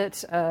said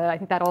it. I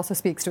think that also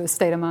speaks to his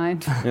state of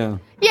mind. Yeah.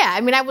 Yeah,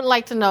 I mean, I would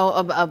like to know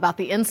about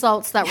the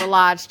insults that were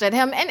lodged at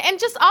him. And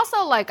just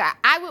also, like,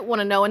 I would want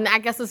to know, and I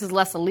guess this is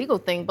less a legal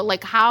thing, but,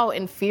 like, how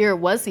in fear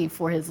was he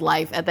for his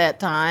life at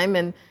that time?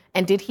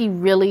 And did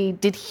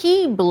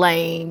he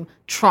blame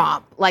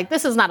Trump? Like,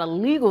 this is not a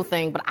legal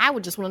thing, but I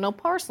would just want to know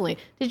personally,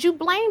 did you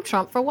blame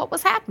Trump for what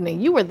was happening?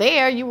 You were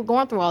there. You were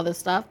going through all this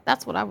stuff.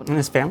 That's what I would know. And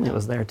his family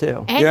was there,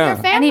 too. And your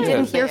family And he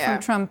didn't was hear there.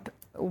 from Trump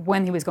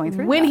when he was going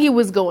through When that. he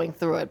was going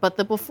through it. But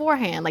the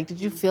beforehand, like,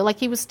 did you feel like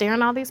he was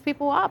staring all these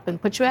people up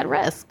and put you at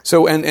risk?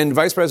 So, and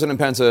Vice President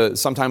Pence,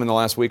 sometime in the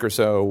last week or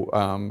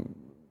so,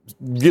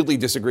 really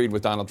disagreed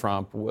with Donald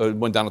Trump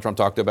when Donald Trump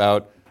talked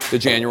about the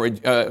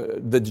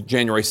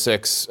January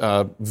 6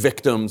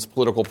 victims,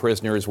 political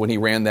prisoners, when he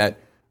ran that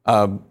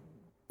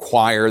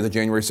choir, the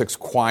January 6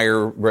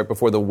 choir, right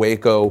before the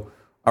Waco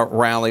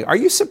rally. Are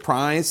you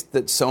surprised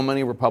that so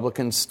many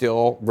Republicans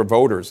still,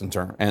 voters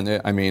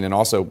and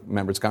also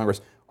members of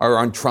Congress, are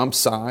on Trump's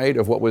side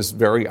of what was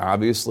very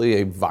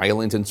obviously a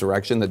violent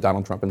insurrection that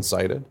Donald Trump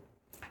incited?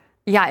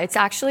 Yeah, it's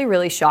actually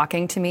really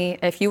shocking to me.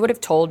 If you would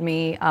have told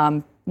me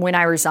when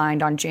I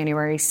resigned on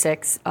January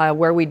 6th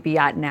where we'd be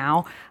at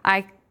now,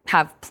 I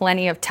have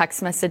plenty of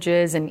text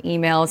messages and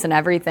emails and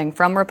everything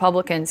from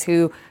Republicans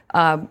who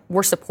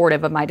were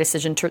supportive of my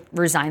decision to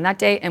resign that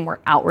day and were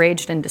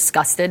outraged and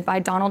disgusted by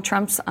Donald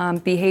Trump's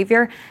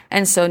behavior.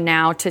 And so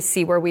now to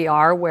see where we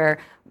are, where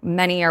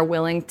many are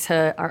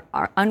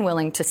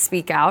unwilling to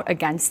speak out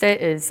against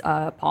it, is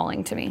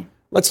appalling to me.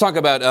 Let's talk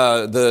about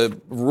the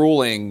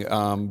ruling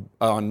on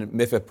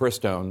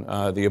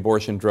mifepristone, the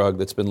abortion drug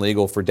that's been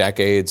legal for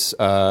decades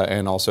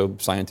and also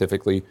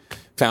scientifically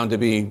found to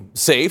be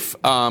safe.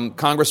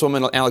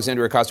 Congresswoman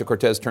Alexandria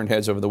Ocasio-Cortez turned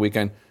heads over the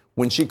weekend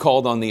when she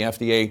called on the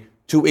FDA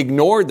to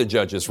ignore the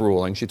judge's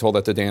ruling. She told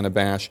that to Dana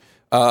Bash,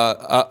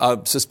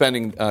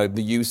 suspending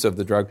the use of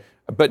the drug.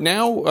 But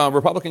now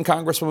Republican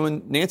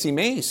Congresswoman Nancy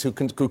Mace, who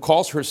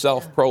calls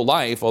herself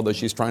pro-life, although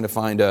she's trying to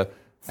find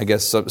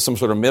some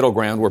sort of middle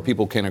ground where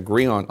people can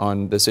agree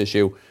on this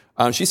issue.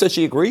 She says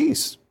she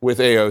agrees with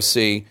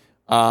AOC,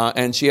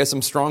 and she has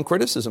some strong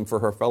criticism for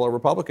her fellow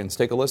Republicans.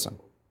 Take a listen.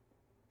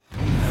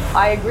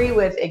 I agree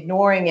with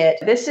ignoring it.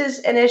 This is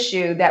an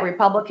issue that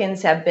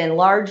Republicans have been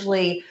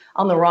largely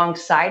on the wrong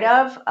side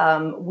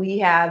of. We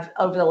have,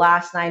 over the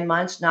last 9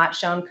 months, not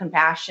shown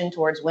compassion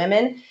towards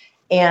women.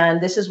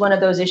 And this is one of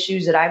those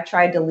issues that I've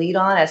tried to lead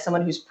on as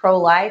someone who's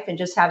pro-life and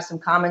just have some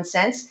common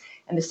sense.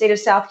 In the state of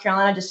South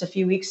Carolina, just a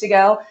few weeks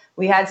ago,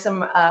 we had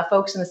some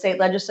folks in the state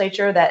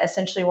legislature that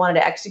essentially wanted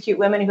to execute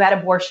women who had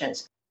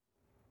abortions.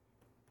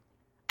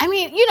 I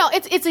mean, you know,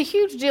 it's a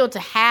huge deal to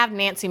have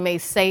Nancy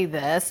Mace say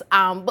this.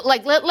 But,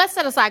 like, let's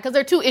set aside, because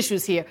there are two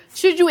issues here.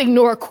 Should you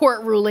ignore a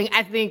court ruling,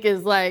 I think,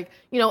 is like,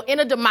 you know, in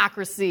a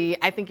democracy,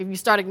 I think if you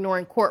start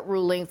ignoring court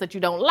rulings that you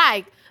don't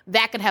like,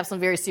 that could have some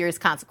very serious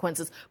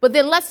consequences. But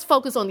then let's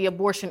focus on the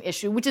abortion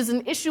issue, which is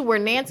an issue where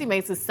Nancy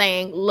Mace is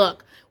saying,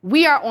 look,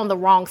 we are on the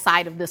wrong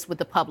side of this with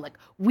the public.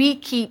 We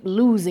keep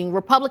losing.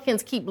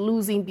 Republicans keep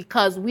losing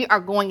because we are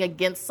going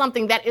against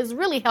something that is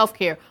really health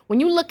care. When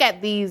you look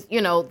at these,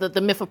 you know, the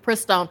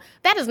mifepristone,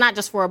 that is not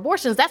just for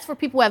abortions. That's for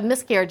people who have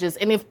miscarriages.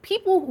 And if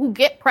people who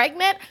get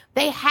pregnant,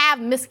 they have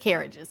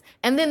miscarriages,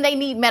 and then they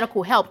need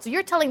medical help. So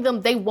you're telling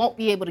them they won't be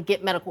be able to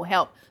get medical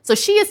help. So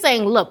she is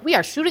saying, look, we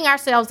are shooting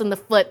ourselves in the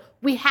foot.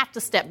 We have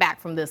to step back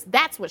from this.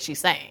 That's what she's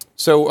saying.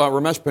 So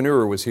Ramesh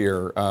Ponnuru was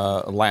here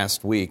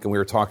last week, and we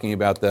were talking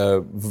about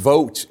the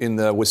vote in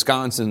the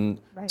Wisconsin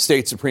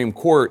State Supreme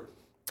Court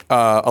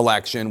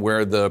election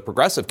where the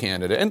progressive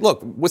candidate, and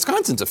look,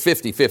 Wisconsin's a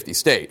 50-50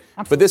 state,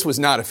 but this was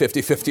not a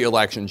 50-50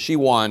 election. She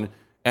won,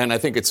 and I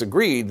think it's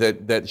agreed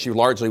that she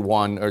largely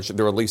won, or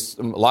there were at least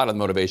a lot of the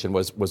motivation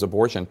was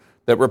abortion.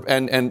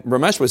 And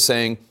Ramesh was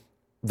saying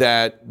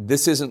that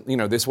this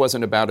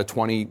wasn't about a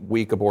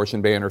 20-week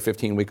abortion ban or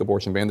 15-week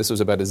abortion ban. This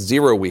was about a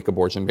 0-week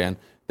abortion ban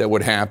that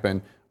would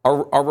happen.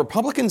 Are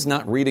Republicans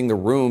not reading the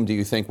room, do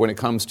you think, when it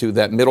comes to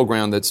that middle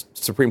ground that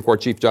Supreme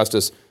Court Chief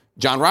Justice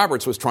John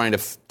Roberts was trying to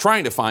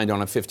find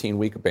on a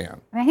 15-week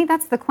ban? I think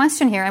that's the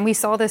question here. And we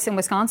saw this in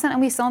Wisconsin,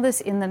 and we saw this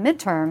in the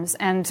midterms,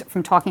 and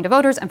from talking to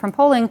voters and from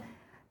polling,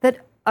 that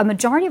a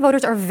majority of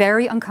voters are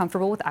very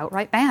uncomfortable with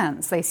outright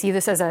bans. They see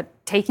this as a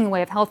taking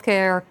away of health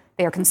care.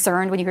 They are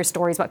concerned when you hear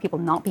stories about people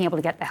not being able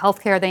to get the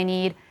health care they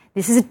need.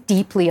 This is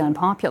deeply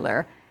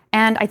unpopular.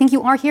 And I think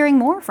you are hearing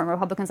more from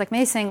Republicans like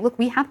May saying, look,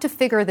 we have to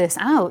figure this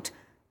out.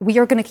 We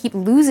are going to keep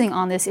losing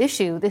on this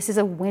issue. This is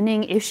a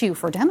winning issue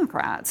for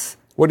Democrats.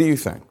 What do you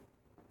think?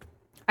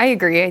 I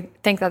agree. I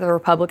think that the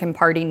Republican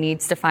Party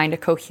needs to find a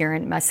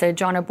coherent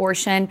message on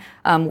abortion,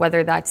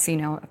 whether that's, a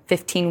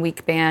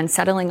 15-week ban,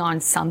 settling on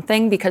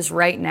something, because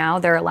right now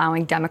they're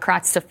allowing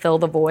Democrats to fill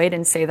the void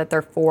and say that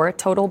they're for a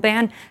total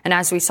ban. And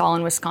as we saw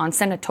in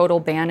Wisconsin, a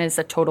total ban is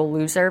a total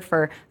loser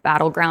for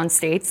battleground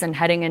states. And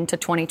heading into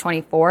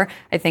 2024,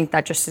 I think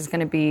that just is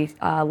going to be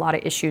a lot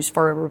of issues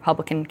for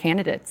Republican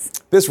candidates.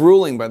 This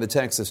ruling by the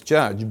Texas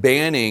judge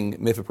banning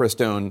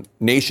mifepristone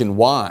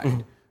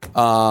nationwide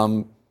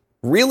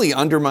really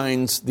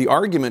undermines the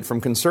argument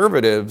from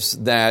conservatives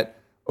that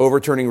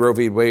overturning Roe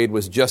v. Wade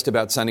was just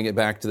about sending it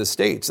back to the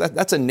states.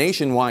 That's a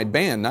nationwide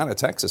ban, not a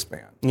Texas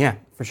ban. Yeah,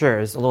 for sure.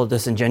 It's a little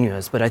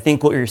disingenuous. But I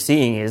think what you're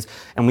seeing is,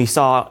 and we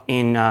saw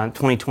in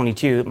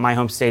 2022, my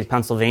home state,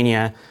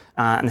 Pennsylvania,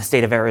 and the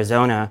state of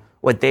Arizona,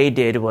 what they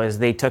did was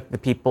they took the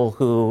people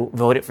who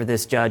voted for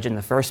this judge in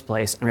the first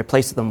place and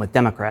replaced them with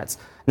Democrats.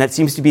 And that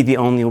seems to be the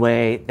only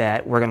way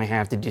that we're going to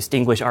have to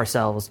distinguish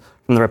ourselves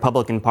from the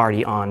Republican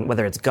Party on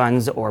whether it's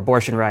guns or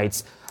abortion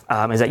rights,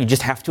 is that you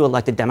just have to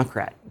elect a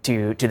Democrat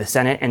to the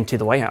Senate and to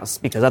the White House,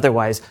 because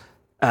otherwise,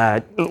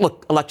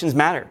 look, elections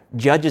matter,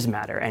 judges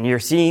matter, and you're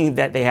seeing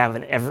that they have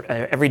an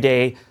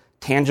everyday,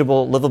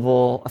 tangible,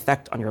 livable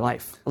effect on your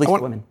life, at least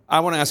for women. I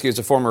want to ask you, as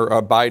a former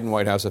Biden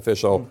White House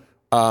official,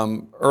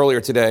 earlier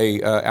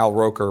today, Al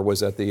Roker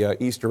was at the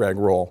Easter egg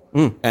roll,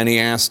 and he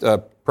asked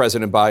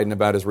President Biden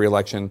about his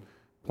reelection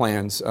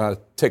plans.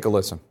 Take a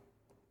listen.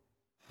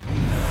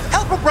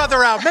 Help a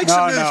brother out. Make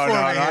some news for me.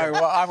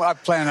 I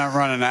plan on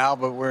running Al,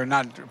 but we're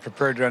not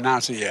prepared to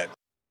announce it yet.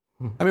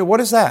 I mean, what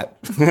is that?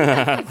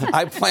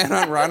 I plan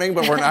on running,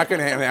 but we're not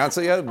going to announce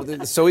it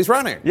yet. So he's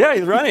running. Yeah,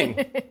 he's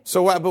running.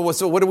 So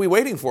what are we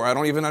waiting for? I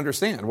don't even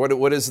understand.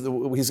 What is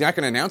he's not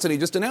going to announce it. He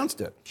just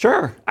announced it.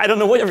 Sure. I don't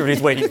know what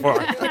everybody's waiting for.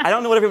 I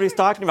don't know what everybody's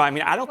talking about. I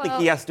mean, I don't think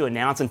he has to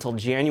announce until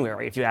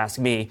January, if you ask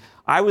me.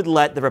 I would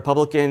let the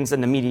Republicans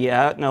and the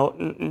media, no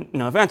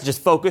offense,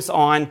 just focus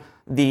on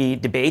the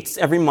debates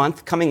every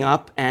month coming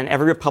up and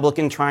every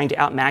Republican trying to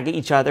out-MAGA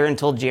each other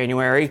until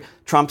January,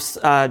 Trump's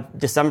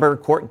December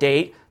court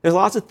date. There's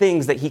lots of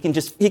things that he can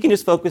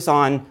just focus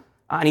on,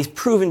 and he's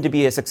proven to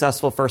be a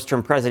successful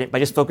first-term president by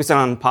just focusing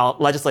on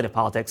legislative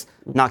politics,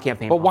 not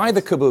campaign. But why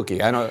the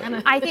kabuki?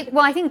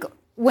 I think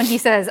when he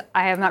says,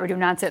 I have not ready to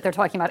announce it, they're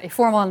talking about a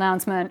formal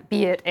announcement,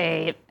 be it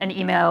an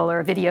email or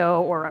a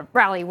video or a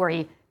rally where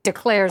he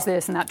declares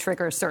this, and that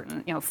triggers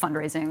certain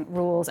fundraising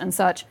rules and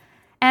such.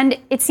 And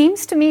it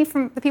seems to me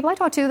from the people I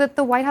talk to that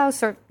the White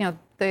House or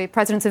the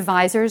president's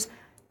advisors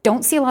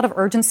don't see a lot of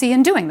urgency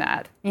in doing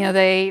that.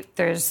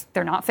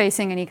 They're not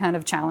facing any kind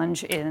of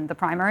challenge in the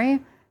primary.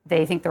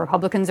 They think the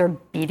Republicans are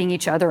beating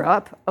each other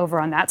up over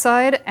on that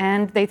side,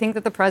 and they think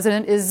that the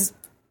president is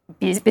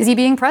busy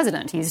being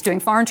president. He's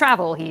doing foreign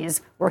travel.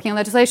 He's working on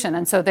legislation,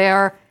 and so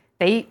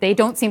they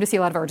don't seem to see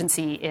a lot of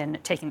urgency in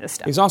taking this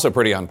step. He's also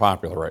pretty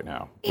unpopular right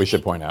now. We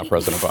should point out,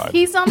 President Biden.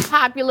 He's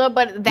unpopular,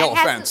 but that no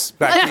offense.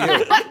 Back to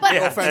you.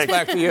 No offense.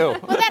 Back to you.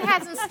 But that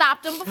hasn't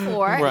stopped him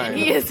before. Right. And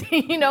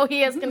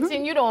he has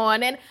continued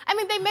on. And I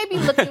mean, they may be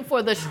looking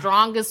for the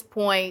strongest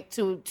point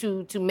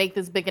to make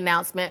this big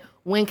announcement.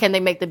 When can they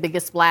make the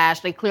biggest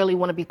splash? They clearly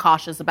want to be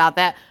cautious about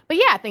that. But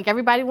yeah, I think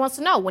everybody wants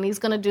to know when he's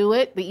going to do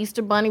it. The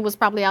Easter Bunny was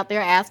probably out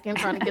there asking,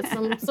 trying to get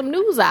some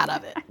news out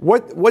of it.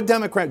 What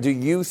Democrat do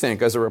you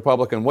think, as a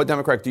Republican, what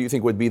Democrat do you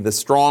think would be the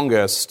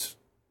strongest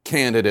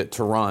candidate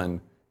to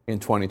run in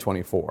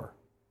 2024?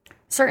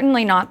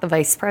 Certainly not the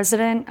vice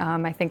president.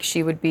 I think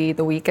she would be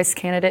the weakest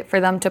candidate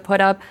for them to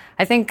put up.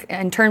 I think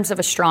in terms of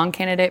a strong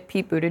candidate,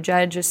 Pete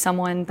Buttigieg is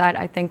someone that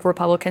I think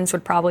Republicans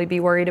would probably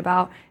be worried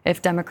about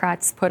if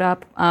Democrats put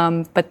up.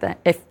 But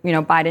if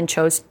Biden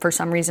chose for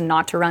some reason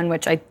not to run,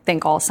 which I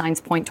think all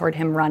signs point toward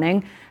him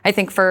running, I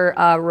think for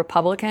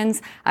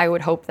Republicans, I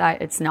would hope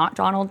that it's not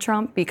Donald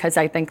Trump, because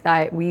I think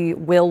that we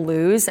will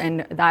lose,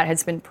 and that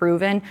has been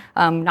proven,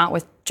 not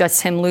with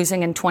just him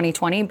losing in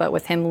 2020, but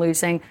with him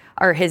losing,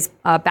 or his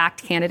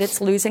backed candidates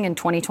losing in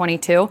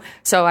 2022.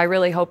 So I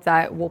really hope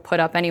that we'll put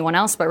up anyone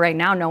else. But right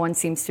now, no one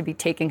seems to be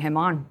taking him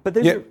on. But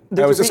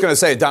I was just going to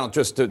say, Donald,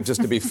 just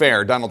to be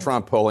fair, Donald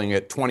Trump polling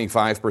at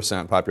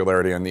 25%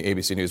 popularity on the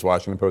ABC News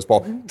Washington Post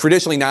poll.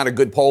 Traditionally not a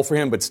good poll for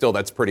him, but still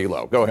that's pretty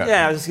low. Go ahead.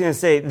 Yeah, I was just going to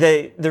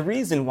say, the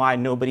reason why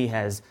nobody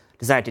has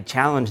decided to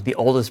challenge the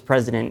oldest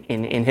president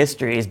in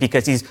history is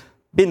because he's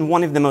been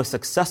one of the most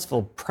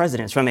successful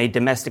presidents from a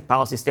domestic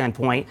policy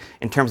standpoint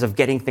in terms of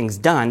getting things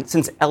done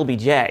since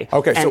LBJ.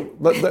 Okay, so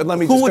let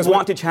me who would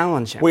want to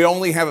challenge him? We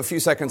only have a few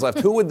seconds left.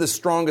 Who would the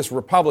strongest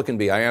Republican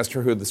be? I asked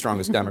her who the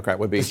strongest Democrat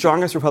would be. The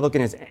strongest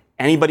Republican is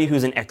anybody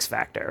who's an X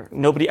factor.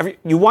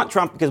 You want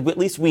Trump because at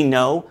least we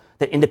know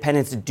that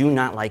independents do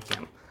not like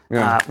him.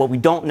 Yeah. What we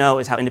don't know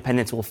is how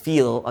independents will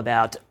feel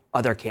about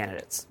other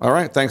candidates. All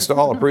right. Thanks to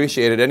all.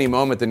 Appreciate it. Any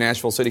moment, the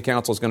Nashville City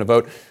Council is going to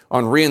vote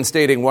on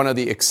reinstating one of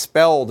the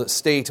expelled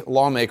state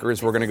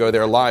lawmakers. We're going to go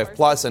there live.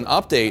 Plus, an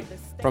update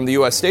from the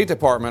U.S. State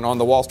Department on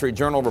the Wall Street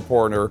Journal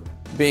reporter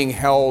being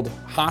held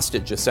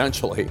hostage,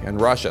 essentially, in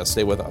Russia.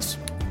 Stay with us.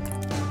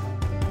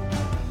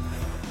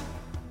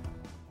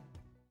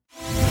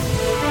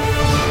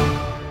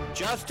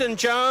 Justin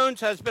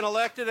Jones has been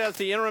elected as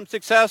the interim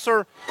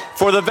successor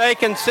for the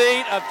vacant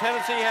seat of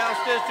Tennessee House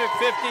District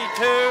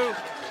 52.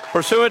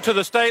 Pursuant to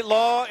the state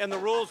law and the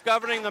rules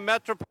governing the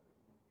metro.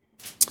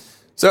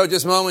 So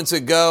just moments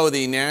ago,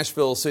 the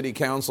Nashville City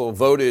Council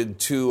voted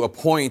to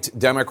appoint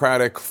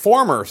Democratic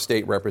former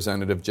state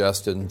representative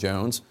Justin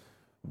Jones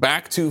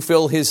back to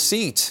fill his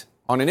seat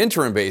on an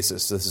interim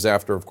basis. This is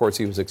after, of course,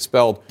 he was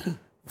expelled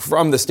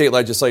from the state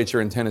legislature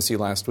in Tennessee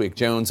last week.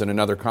 Jones and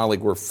another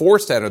colleague were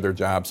forced out of their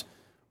jobs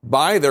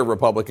by their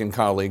Republican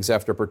colleagues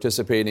after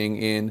participating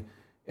in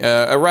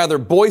a rather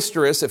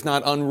boisterous, if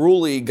not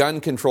unruly,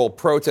 gun control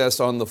protest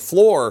on the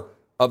floor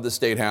of the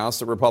State House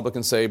that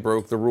Republicans say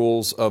broke the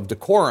rules of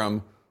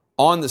decorum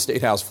on the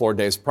State House floor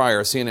days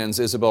prior. CNN's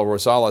Isabel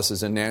Rosales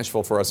is in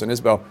Nashville for us. And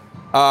Isabel,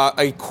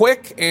 a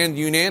quick and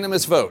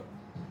unanimous vote.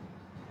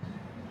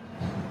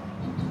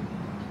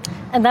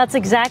 And that's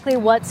exactly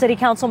what city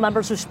council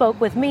members who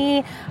spoke with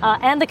me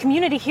and the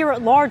community here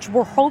at large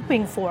were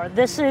hoping for.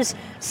 This is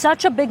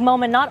such a big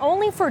moment, not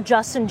only for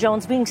Justin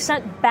Jones being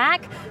sent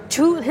back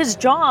to his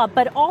job,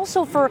 but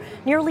also for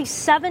nearly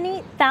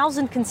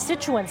 70,000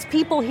 constituents,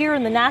 people here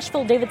in the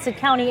Nashville-Davidson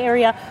County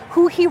area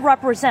who he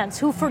represents,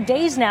 who for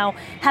days now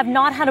have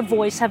not had a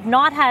voice, have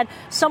not had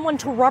someone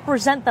to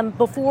represent them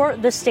before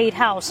the State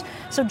House.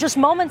 So just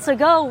moments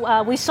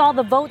ago, we saw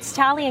the votes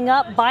tallying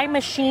up by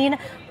machine.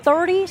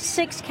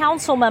 36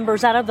 council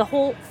members out of the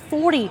whole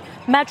 40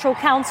 Metro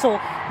Council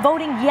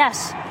voting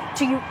yes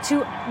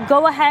to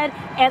go ahead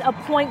and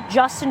appoint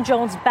Justin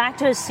Jones back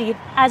to his seat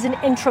as an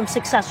interim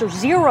successor.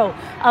 0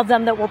 of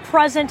them that were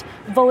present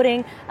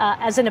voting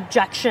as an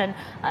objection.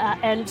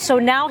 And so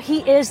now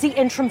he is the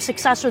interim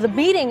successor. The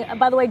meeting,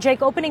 by the way,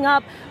 Jake, opening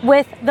up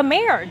with the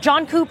mayor,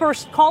 John Cooper,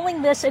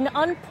 calling this an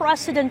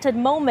unprecedented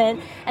moment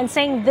and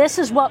saying this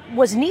is what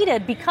was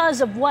needed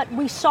because of what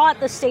we saw at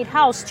the State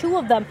House, 2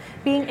 of them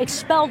being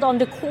expelled on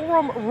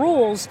decorum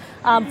rules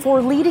for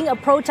leading a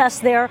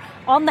protest there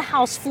on the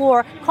House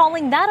floor,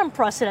 calling that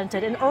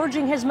unprecedented and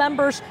urging his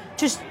members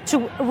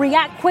to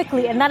react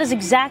quickly. And that is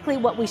exactly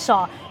what we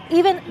saw.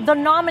 Even the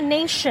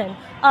nomination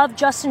of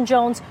Justin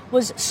Jones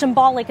was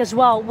symbolic as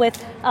well,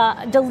 with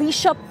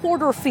Delisha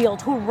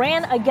Porterfield, who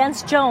ran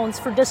against Jones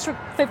for District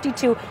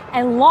 52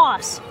 and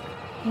lost,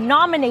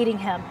 nominating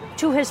him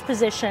to his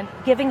position,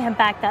 giving him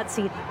back that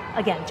seat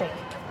again, Jake.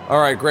 All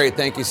right, great.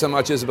 Thank you so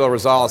much, Isabel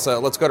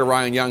Rosales. Let's go to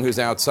Ryan Young, who's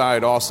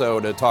outside also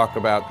to talk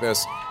about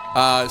this.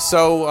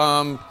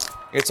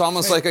 It's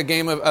almost like a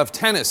game of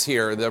tennis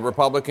here. The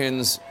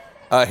Republicans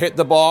hit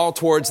the ball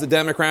towards the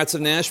Democrats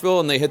of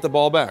Nashville, and they hit the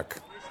ball back.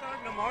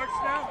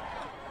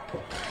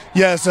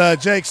 Yes,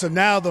 Jake, so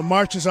now the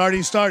march has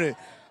already started.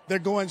 They're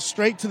going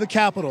straight to the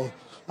Capitol.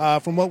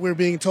 From what we're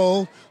being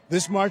told,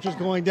 this march is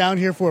going down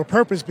here for a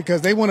purpose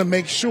because they want to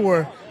make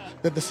sure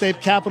that the state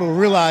capitol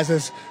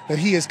realizes that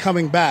he is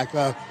coming back.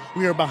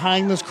 We are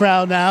behind this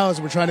crowd now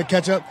as we're trying to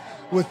catch up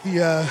with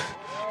the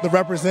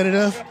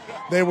representative.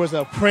 There was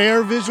a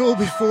prayer visual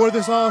before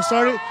this all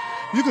started.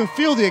 You can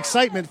feel the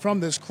excitement from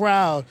this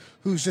crowd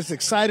who's just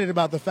excited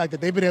about the fact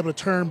that they've been able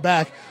to turn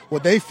back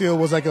what they feel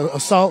was like an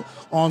assault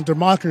on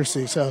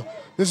democracy. So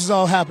this is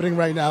all happening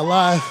right now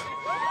live.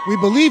 We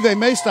believe they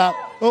may stop.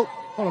 Oh,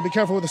 hold on, be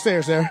careful with the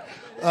stairs there.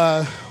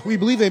 We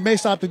believe they may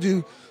stop to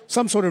do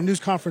some sort of news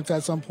conference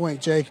at some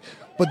point, Jake.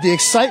 But the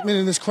excitement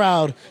in this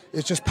crowd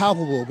is just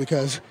palpable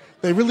because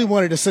they really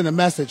wanted to send a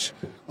message.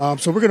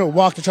 So we're going to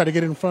walk to try to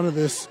get in front of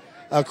this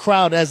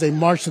crowd as they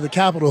march to the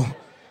Capitol.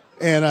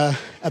 And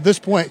at this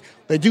point,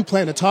 they do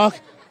plan to talk.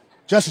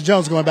 Justin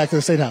Jones going back to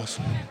the State House.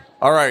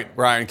 All right,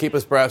 Ryan, keep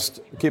us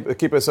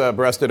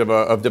abreast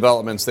of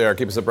developments there.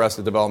 Keep us abreast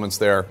of developments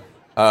there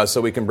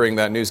so we can bring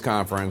that news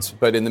conference.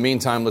 But in the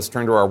meantime, let's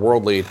turn to our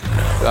world lead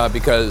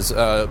because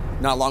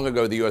not long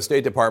ago, the U.S.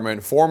 State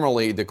Department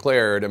formally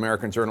declared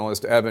American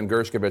journalist Evan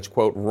Gershkovich,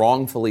 quote,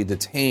 wrongfully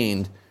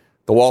detained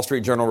The Wall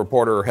Street Journal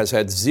reporter has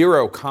had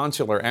zero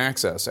consular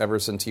access ever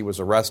since he was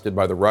arrested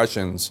by the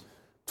Russians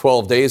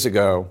 12 days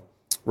ago.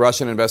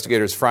 Russian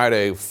investigators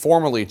Friday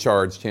formally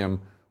charged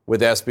him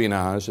with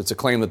espionage. It's a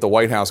claim that the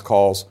White House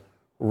calls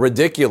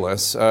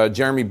ridiculous.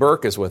 Jeremy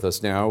Burke is with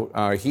us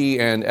now. He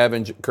and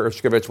Evan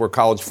Gershkovich were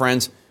college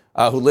friends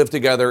who lived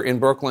together in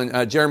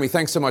Brooklyn. Jeremy,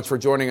 thanks so much for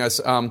joining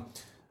us.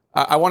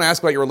 I want to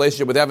ask about your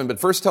relationship with Evan, but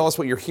first tell us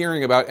what you're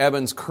hearing about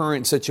Evan's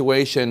current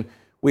situation.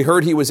 We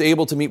heard he was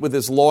able to meet with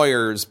his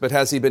lawyers, but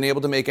has he been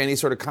able to make any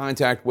sort of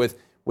contact with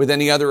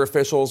any other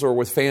officials or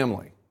with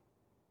family?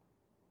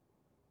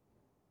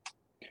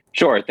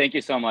 Sure. Thank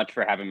you so much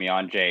for having me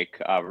on, Jake.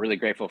 Really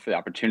grateful for the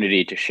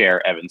opportunity to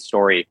share Evan's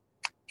story.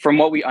 From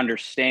what we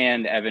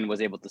understand, Evan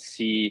was able to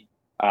see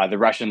the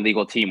Russian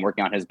legal team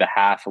working on his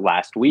behalf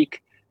last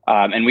week.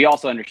 And we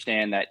also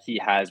understand that he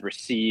has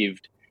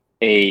received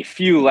a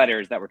few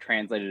letters that were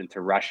translated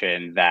into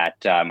Russian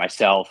that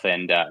myself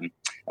and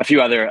a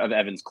few other of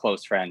Evan's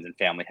close friends and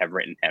family have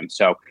written him.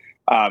 So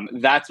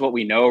that's what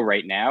we know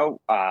right now.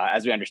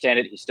 As we understand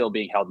it, he's still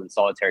being held in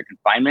solitary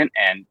confinement,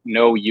 and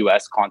no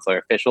U.S. consular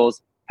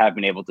officials have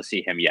been able to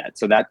see him yet.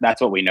 So that's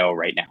what we know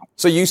right now.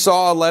 So you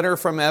saw a letter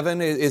from Evan.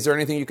 Is there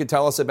anything you could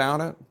tell us about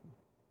it?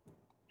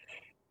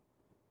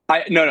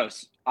 No.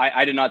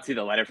 I did not see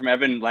the letter from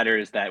Evan.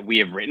 Letters that we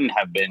have written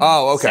have been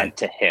sent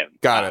to him.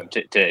 Got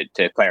it.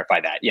 To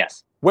clarify that,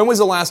 yes. When was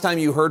the last time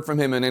you heard from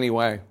him in any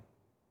way?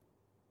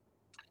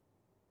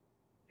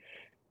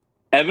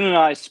 Evan and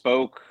I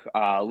spoke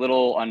a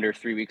little under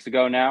 3 weeks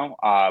ago now.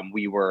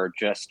 We were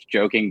just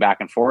joking back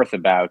and forth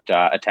about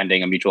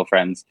attending a mutual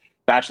friend's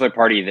bachelor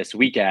party this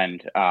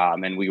weekend.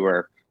 And we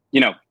were,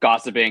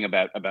 gossiping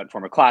about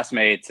former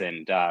classmates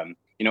and,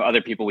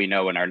 other people we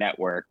know in our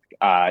network.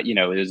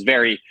 It was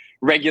very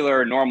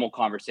regular, normal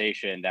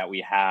conversation that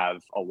we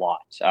have a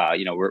lot.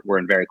 We're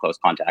in very close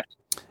contact.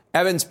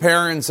 Evan's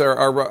parents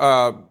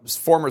are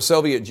former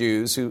Soviet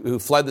Jews who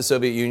fled the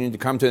Soviet Union to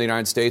come to the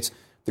United States.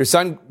 Their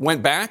son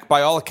went back.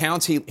 By all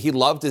accounts, he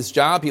loved his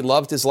job. He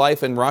loved his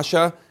life in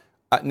Russia.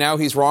 Now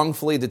he's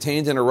wrongfully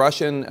detained in a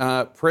Russian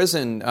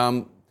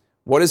prison.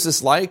 What is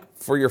this like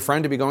for your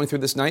friend to be going through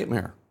this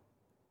nightmare?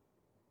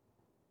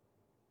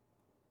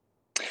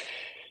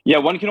 Yeah,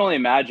 one can only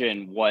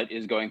imagine what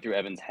is going through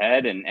Evan's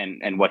head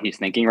and what he's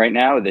thinking right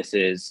now. This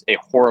is a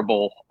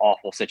horrible,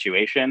 awful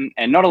situation.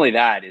 And not only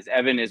that,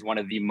 Evan is one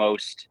of the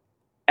most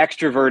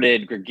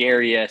extroverted,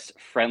 gregarious,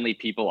 friendly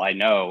people I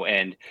know.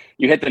 And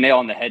you hit the nail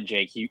on the head,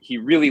 Jake. He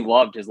really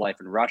loved his life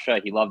in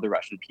Russia. He loved the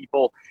Russian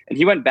people. And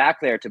he went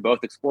back there to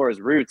both explore his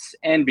roots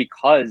and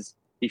because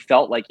he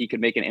felt like he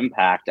could make an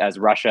impact as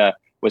Russia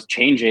was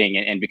changing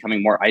and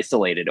becoming more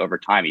isolated over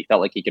time. He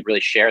felt like he could really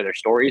share their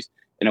stories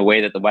in a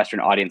way that the Western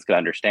audience could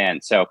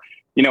understand. So,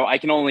 I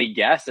can only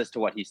guess as to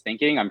what he's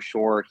thinking. I'm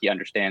sure he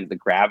understands the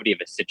gravity of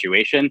his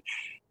situation.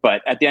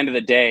 But at the end of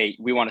the day,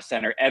 we want to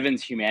center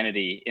Evan's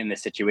humanity in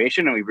this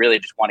situation, and we really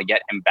just want to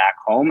get him back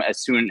home as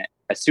soon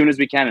as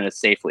we can and as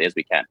safely as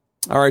we can.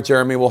 All right,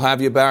 Jeremy, we'll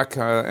have you back,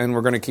 and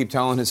we're going to keep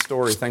telling his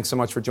story. Thanks so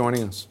much for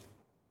joining us.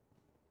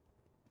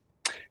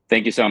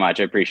 Thank you so much.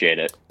 I appreciate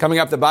it. Coming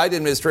up, the Biden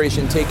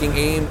administration taking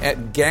aim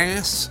at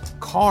gas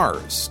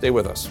cars. Stay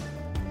with us.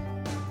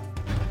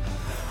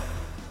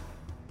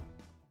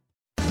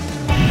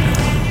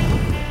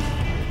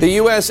 The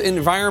U.S.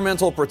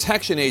 Environmental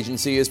Protection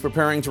Agency is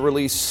preparing to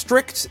release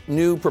strict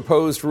new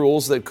proposed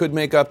rules that could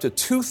make up to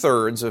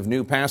 2/3 of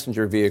new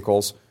passenger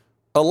vehicles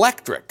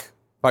electric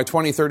by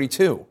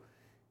 2032.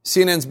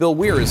 CNN's Bill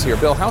Weir is here.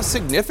 Bill, how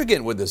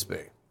significant would this be?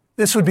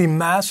 This would be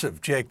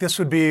massive, Jake. This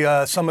would be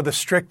some of the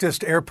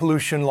strictest air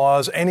pollution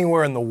laws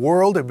anywhere in the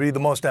world. It would be the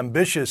most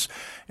ambitious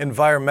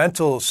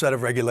environmental set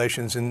of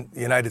regulations in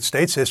the United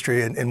States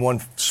history in one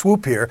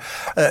swoop here.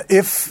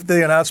 If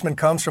the announcement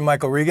comes from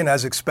Michael Regan,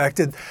 as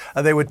expected,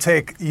 they would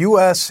take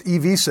U.S.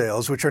 EV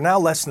sales, which are now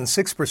less than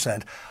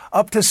 6%,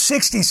 up to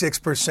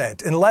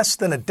 66% in less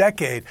than a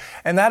decade.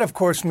 And that, of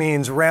course,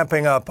 means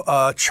ramping up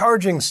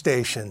charging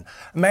station,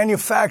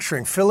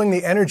 manufacturing, filling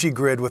the energy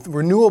grid with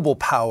renewable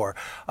power,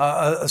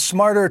 a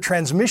smarter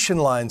transmission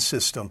line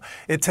system.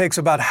 It takes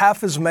about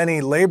half as many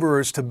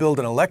laborers to build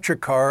an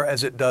electric car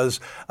as it does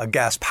a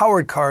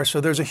gas-powered car. So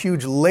there's a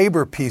huge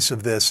labor piece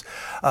of this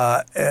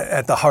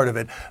at the heart of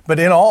it. But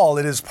in all,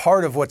 it is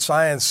part of what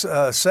science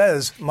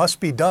says must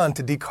be done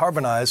to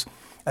decarbonize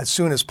as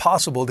soon as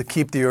possible to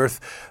keep the Earth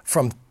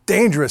from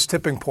dangerous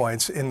tipping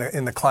points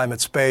in the climate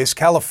space.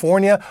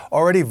 California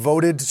already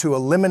voted to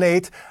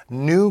eliminate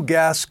new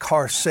gas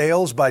car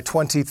sales by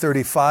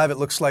 2035. It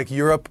looks like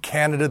Europe,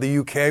 Canada, the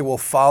UK will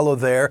follow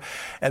there.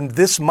 And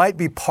this might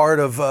be part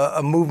of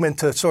a movement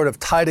to sort of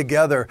tie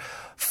together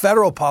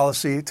federal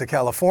policy to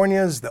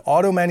California's. The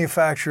auto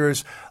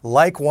manufacturers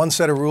like one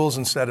set of rules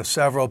instead of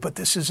several. But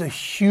this is a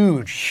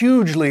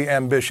hugely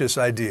ambitious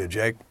idea,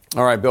 Jake.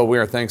 All right, Bill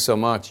Weir, thanks so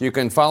much. You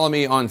can follow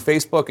me on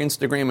Facebook,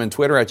 Instagram, and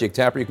Twitter at Jake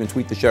Tapper. You can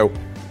tweet the show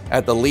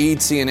at The Lead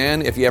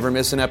CNN. If you ever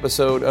miss an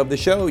episode of the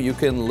show, you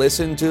can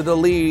listen to The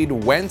Lead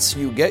whence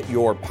you get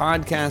your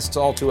podcasts,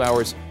 all 2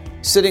 hours,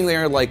 sitting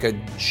there like a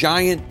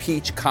giant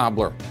peach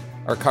cobbler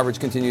Our coverage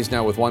continues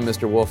now with one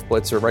Mr. Wolf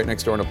Blitzer right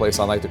next door in a place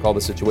I like to call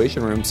the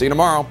Situation Room. See you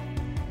tomorrow.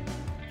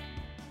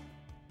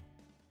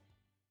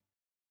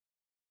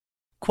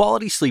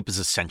 Quality sleep is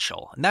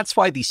essential, and that's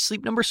why the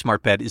Sleep Number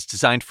Smart Bed is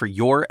designed for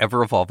your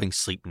ever-evolving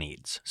sleep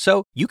needs.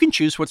 So you can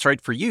choose what's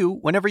right for you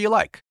whenever you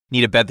like.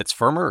 Need a bed that's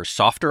firmer or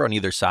softer on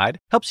either side?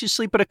 Helps you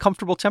sleep at a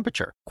comfortable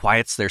temperature.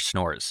 Quiets their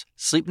snores.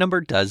 Sleep Number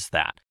does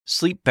that.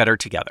 Sleep better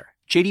together.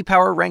 J.D.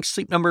 Power ranks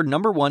Sleep Number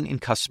 #1 in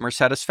customer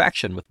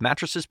satisfaction with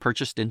mattresses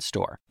purchased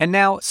in-store. And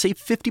now, save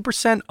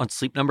 50% on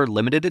Sleep Number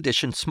limited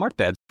edition smart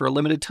beds for a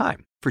limited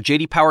time. For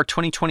J.D. Power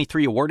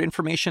 2023 award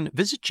information,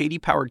 visit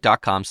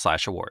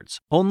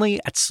jdpower.com/awards.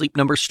 Only at Sleep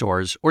Number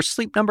stores or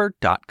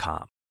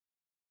sleepnumber.com.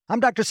 I'm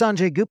Dr.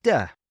 Sanjay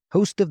Gupta,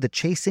 host of the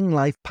Chasing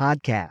Life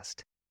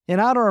podcast. In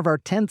honor of our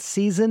 10th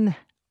season,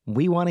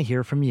 we want to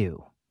hear from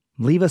you.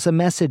 Leave us a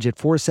message at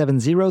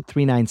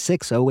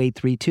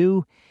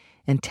 470-396-0832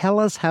 and tell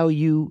us how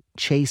you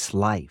chase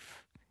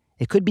life.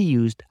 It could be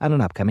used on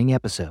an upcoming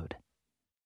episode.